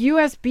have a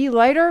USB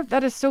lighter?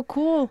 That is so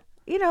cool.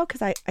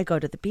 because I go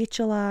to the beach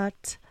a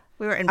lot.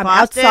 We were in I'm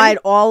Boston. outside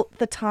all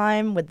the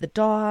time with the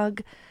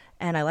dog.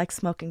 And I like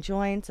smoking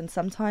joints. And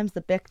sometimes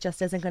the Bic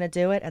just isn't going to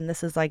do it. And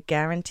this is like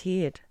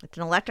guaranteed. It's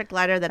an electric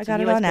lighter that's I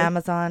got it USB. on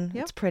Amazon.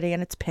 Yep. It's pretty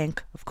and it's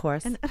pink, of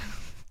course.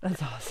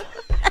 That's awesome.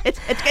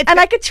 And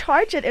I could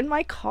charge it in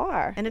my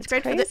car. And it's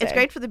great for it's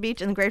great for the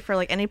beach and great for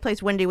like any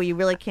place windy where you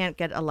really can't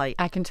get a light.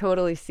 I can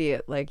totally see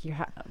it. Like you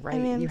have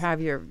mean- you have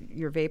your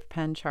vape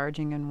pen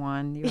charging in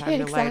one, you have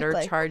your lighter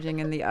Exactly. charging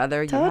in the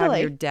other, you have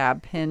Totally. your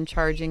dab pen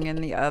charging in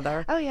the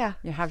other. Oh, yeah.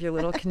 You have your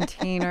little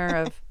container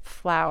of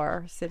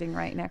flour sitting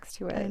right next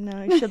to I it.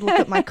 know. You should look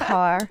at my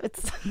car.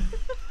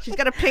 She's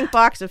got a pink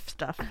box of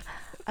stuff.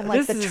 I'm like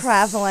This the is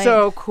traveling.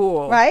 so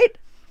cool. Right?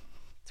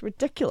 It's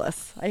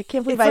ridiculous. I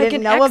can't believe It's I like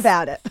didn't an know ex-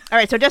 about it. All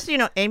right, so just so you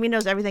know, Amy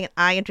knows everything, and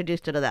I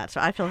introduced her to that, so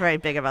I feel very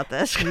big about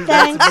this. Thanks,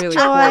 That's really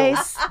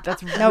Joyce. cool.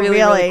 That's No, really,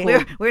 really.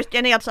 really cool. We were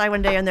standing outside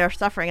one day, and they're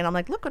suffering, and I'm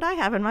like, look what I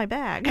have in my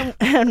bag.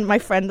 And my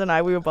friend and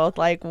I, we were both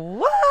like,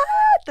 what?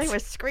 They were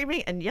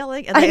screaming and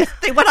yelling, and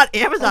they went on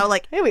Amazon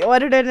like, Hey, we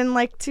ordered it in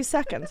like 2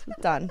 seconds.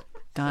 Done.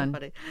 Done.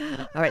 Funny.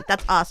 All right,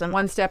 that's awesome.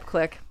 One step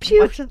click.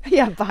 Phew.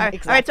 Yeah, bye. All right,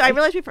 Exactly. all right, so I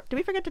realized did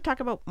we forget to talk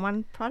about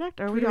one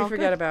product? Or What did we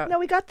forget about? No,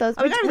 we got those.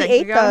 Oh, we got we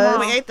everything. ate We got 'em those. all.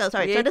 We ate those. All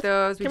right, We so ate just-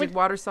 those. We can did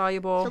water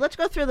soluble. So let's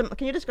go through them.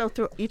 Can you just go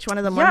through each one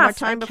of them one more Yes,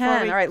 time I before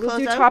can. we All right, let's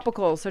close do out?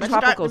 topicals. So Let's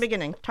start at the topicals.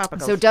 beginning.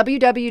 Topicals. So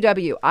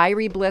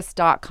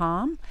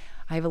www.iriebliss.com.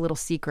 I have a little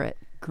secret.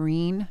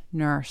 Green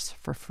Nurse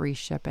for free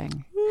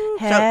shipping.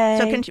 Hey.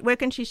 So where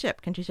can she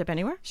ship? Can she ship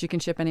anywhere? She can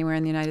ship anywhere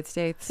in the United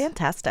States.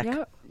 Fantastic.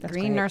 Yep. That's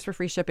Green great. Nurse for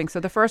free shipping. So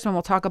the first one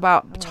we'll talk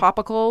about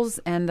topicals,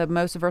 and the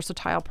most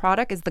versatile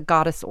product is the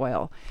Goddess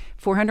Oil.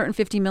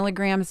 450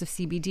 milligrams of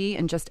CBD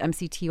and just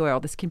MCT oil.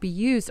 This can be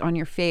used on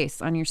your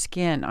face, on your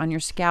skin, on your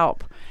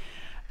scalp.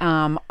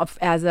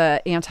 As a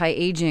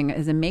anti-aging,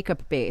 as a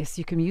makeup base.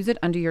 You can use it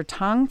under your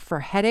tongue for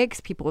headaches.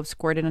 People have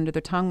squirted under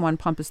their tongue. One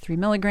pump is 3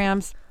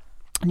 milligrams.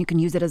 And you can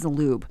use it as a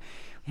lube.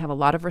 We have a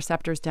lot of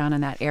receptors down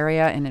in that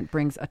area, and it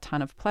brings a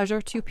ton of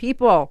pleasure to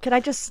people. Could I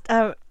just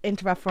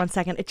interrupt for 1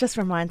 second? It just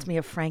reminds me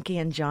of Frankie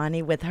and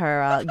Johnny with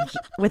her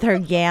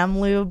yam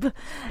lube.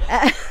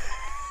 I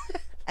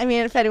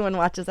mean, if anyone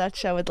watches that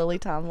show with Lily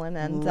Tomlin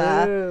and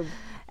Lube.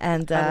 I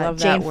love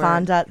Jane that word.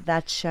 Fonda,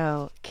 that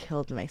show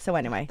killed me. So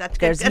anyway, That's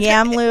good. there's That's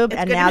yam good. lube, It's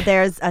and good. now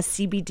there's a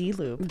CBD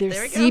lube. There's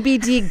There we go.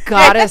 CBD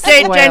Goddess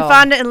Jane Oil.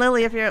 Fonda and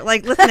Lily, if you're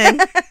like listening.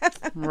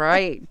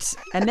 Right.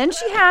 And then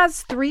she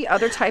has 3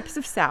 other types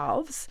of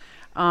salves.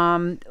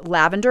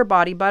 Lavender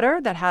body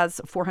butter that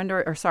has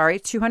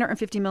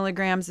 250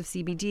 milligrams of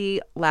CBD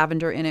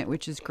lavender in it,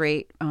 which is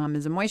great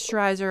as a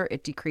moisturizer.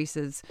 It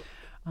decreases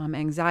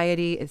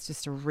anxiety. It's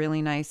just a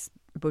really nice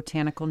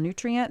botanical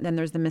nutrient. Then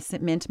there's the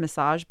mint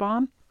massage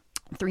balm,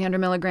 300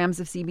 milligrams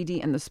of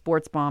CBD, and the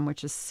sports balm,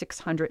 which is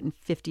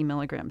 650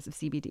 milligrams of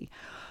CBD.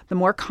 The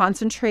more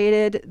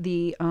concentrated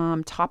the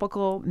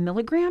topical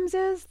milligrams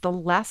is, the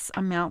less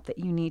amount that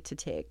you need to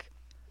take.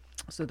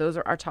 So those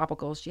are our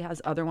topicals. She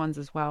has other ones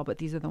as well, but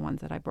these are the ones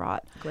that I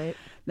brought. Great.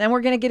 Then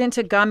we're going to get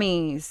into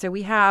gummies. So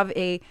we have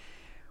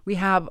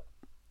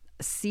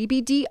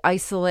CBD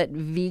isolate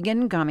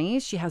vegan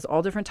gummies. She has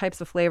all different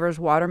types of flavors.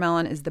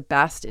 Watermelon is the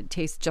best. It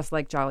tastes just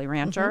like Jolly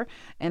Rancher.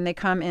 And they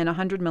come in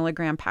 100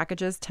 milligram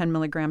packages, 10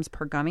 milligrams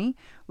per gummy,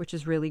 which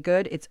is really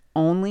good. It's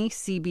only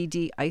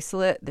CBD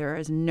isolate. There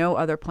is no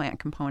other plant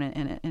component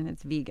in it, and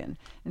it's vegan.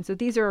 And so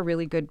these are a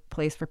really good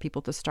place for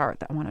people to start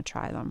that want to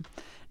try them.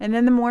 And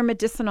then the more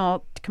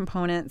medicinal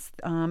components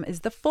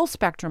is the full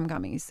spectrum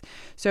gummies.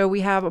 So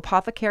we have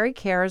Apothecary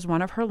Care is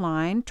one of her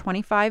line,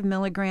 25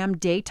 milligram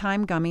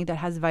daytime gummy that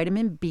has vitamin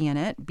B in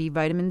it. B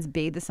vitamins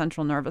bathe the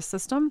central nervous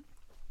system.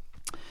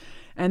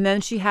 And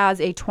then she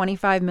has a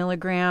 25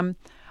 milligram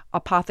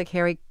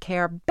Apothecary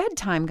Care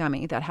bedtime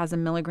gummy that has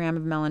 1 milligram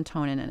of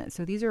melatonin in it.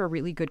 So these are a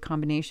really good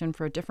combination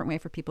for a different way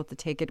for people to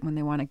take it when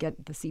they want to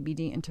get the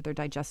CBD into their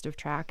digestive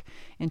tract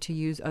and to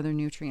use other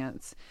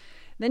nutrients.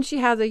 Then she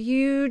has a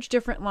huge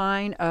different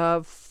line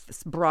of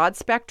broad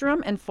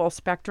spectrum and full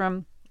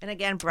spectrum. And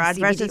again, broad CBD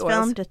versus oils.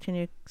 film. Just can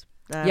you?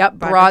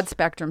 Broad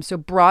spectrum. So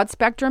broad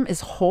spectrum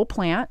is whole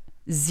plant,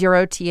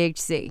 0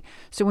 THC.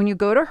 So when you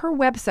go to her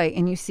website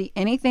and you see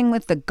anything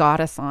with the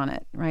goddess on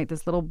it, right,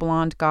 this little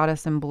blonde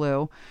goddess in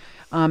blue,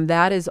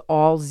 that is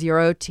all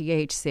 0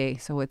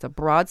 THC. So it's a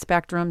broad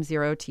spectrum,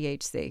 0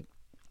 THC.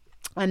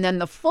 And then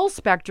the full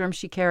spectrum,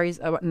 she carries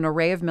an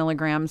array of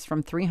milligrams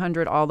from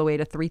 300 all the way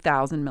to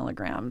 3,000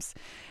 milligrams.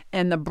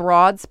 And the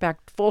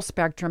full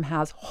spectrum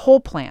has whole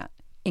plant,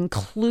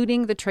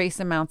 including the trace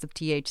amounts of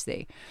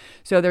THC.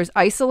 So there's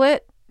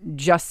isolate,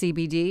 just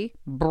CBD,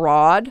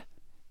 broad,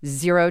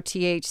 0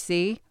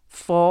 THC,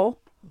 full,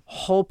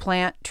 whole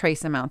plant,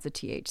 trace amounts of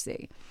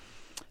THC.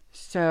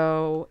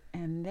 So,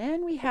 and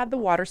then we have the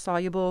water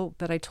soluble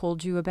that I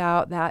told you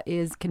about that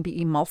can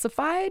be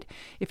emulsified.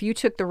 If you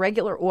took the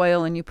regular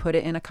oil and you put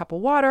it in a cup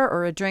of water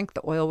or a drink,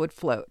 the oil would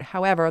float.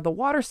 However, the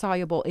water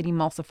soluble, it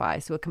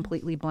emulsifies. So it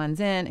completely blends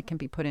in. It can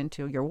be put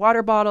into your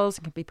water bottles.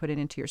 It can be put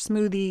into your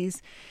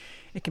smoothies.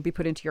 It can be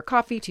put into your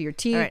coffee, to your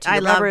tea, All right, to your I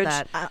love beverage.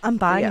 that. I'm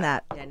buying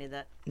that Yeah, I need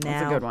that. now.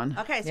 That's a good one.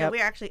 Okay, so Yep.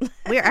 we're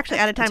actually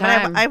out of time. But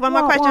Time. I have one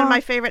more Wah, question. wah.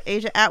 My favorite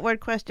Asia Atwood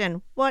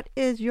question: what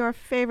is your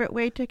favorite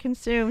way to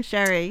consume,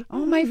 Sherri?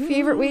 Oh, my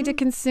favorite way to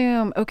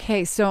consume.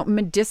 Okay, so I'm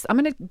going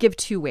to give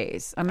 2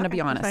 ways. I'm going to be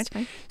that's honest.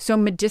 fine. So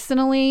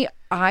medicinally,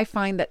 I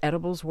find that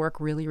edibles work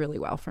really, really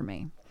well for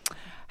me.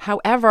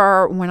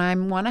 However, when I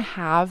want to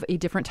have a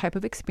different type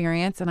of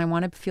experience and I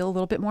want to feel a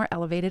little bit more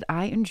elevated,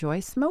 I enjoy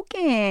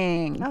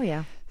smoking. Oh,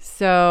 yeah.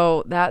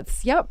 So that's,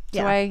 So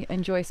Yeah. I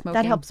enjoy smoking.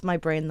 That helps my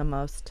brain the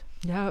most.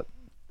 Yep.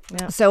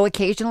 Yeah. So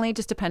occasionally,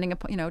 just depending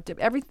upon, but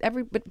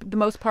the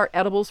most part,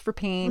 edibles for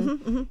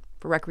pain,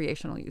 for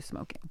recreational use,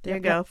 smoking. There you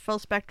go. Full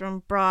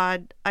spectrum,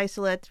 broad,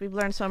 isolates. We've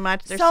learned so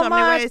much. There's So so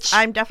many ways. much.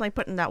 I'm definitely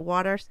putting that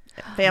water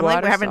family.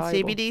 Water We're having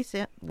soluble.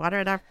 CBD water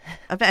at our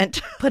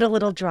event. Put a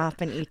little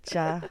drop in each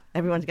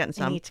Everyone's getting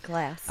some.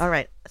 glass. All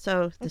right.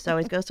 So this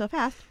always goes so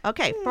fast.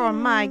 Okay. For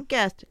my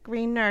guest,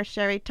 Green Nurse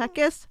Sherri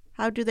Tutkus,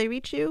 how do they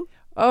reach you?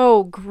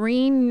 Oh,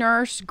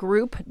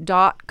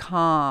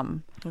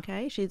 greennursegroup.com.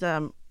 Okay. She's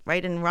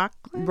right in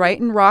Rockland? Right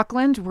in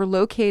Rockland. We're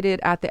located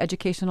at the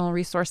Educational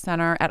Resource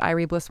Center at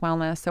Irie Bliss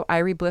Wellness. So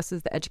Irie Bliss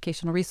is the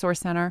Educational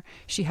Resource Center.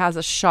 She has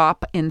a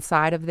shop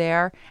inside of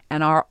there,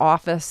 and our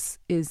office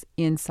is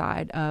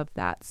inside of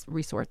that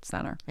resource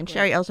center. And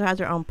Sherri also has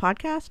her own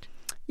podcast?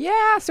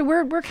 Yeah, so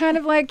we're kind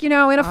of like, in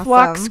a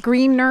flux,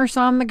 Green Nurse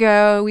on the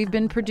go. We've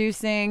been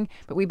producing,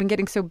 but we've been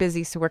getting so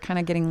busy, so we're kind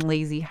of getting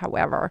lazy,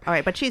 however. All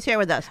right, but she's here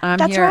with us. I'm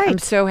That's here. right. I'm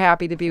so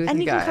happy to be with And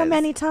you you guys. can come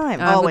anytime.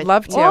 I would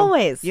love to.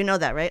 Always. You know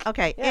that, right?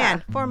 Okay, Yeah.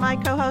 and for my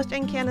co-host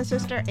and Canna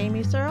sister,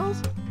 Amy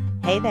Searles,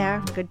 Hey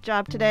there. good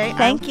job today.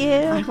 Thank you.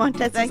 I want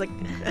to thank...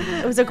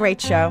 It was a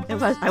great show. It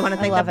was. I want to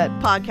thank love the it.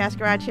 Podcast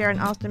Garage here in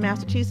Austin,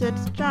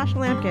 Massachusetts, Josh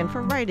Lampkin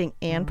for writing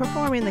and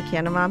performing the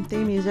Canna Mom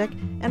theme music.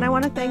 And I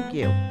want to thank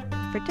you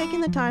for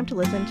taking the time to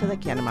listen to the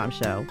Canna Mom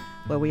Show,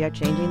 where we are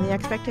changing the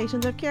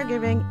expectations of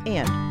caregiving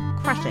and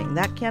crushing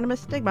that cannabis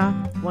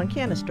stigma, one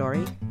canna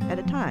story at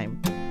a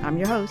time. I'm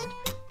your host,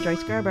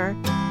 Joyce Gerber,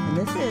 and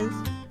this is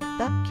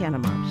the Canna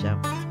Mom Show.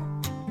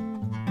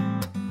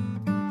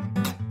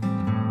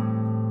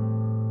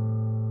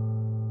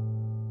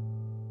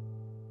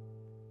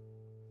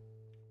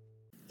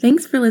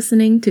 Thanks for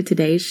listening to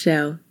today's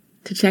show.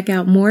 To check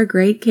out more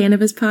great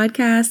cannabis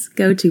podcasts,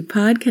 go to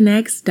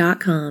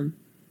podconnects.com.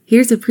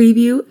 Here's a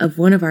preview of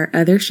one of our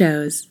other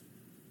shows.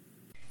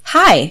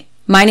 Hi,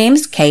 my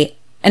name's Kate,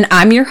 and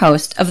I'm your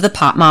host of the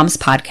Pop Moms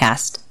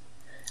Podcast.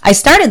 I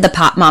started the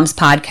Pop Moms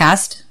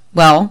Podcast,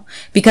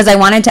 because I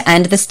wanted to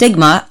end the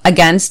stigma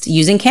against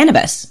using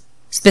cannabis,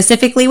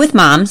 specifically with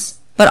moms,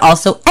 but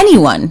also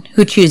anyone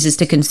who chooses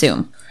to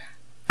consume.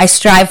 I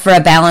strive for a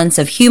balance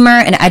of humor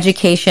and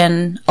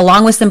education,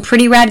 along with some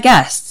pretty rad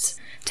guests,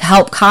 to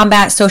help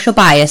combat social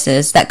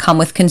biases that come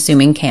with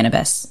consuming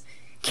cannabis.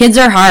 Kids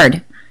are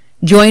hard.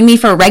 Join me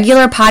for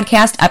regular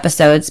podcast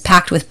episodes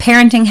packed with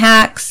parenting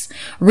hacks,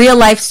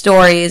 real-life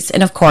stories,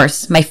 and of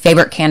course, my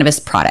favorite cannabis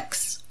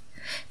products.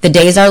 The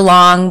days are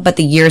long, but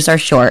the years are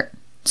short.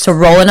 So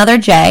roll another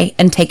J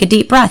and take a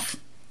deep breath.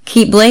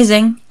 Keep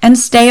blazing and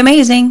stay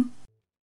amazing.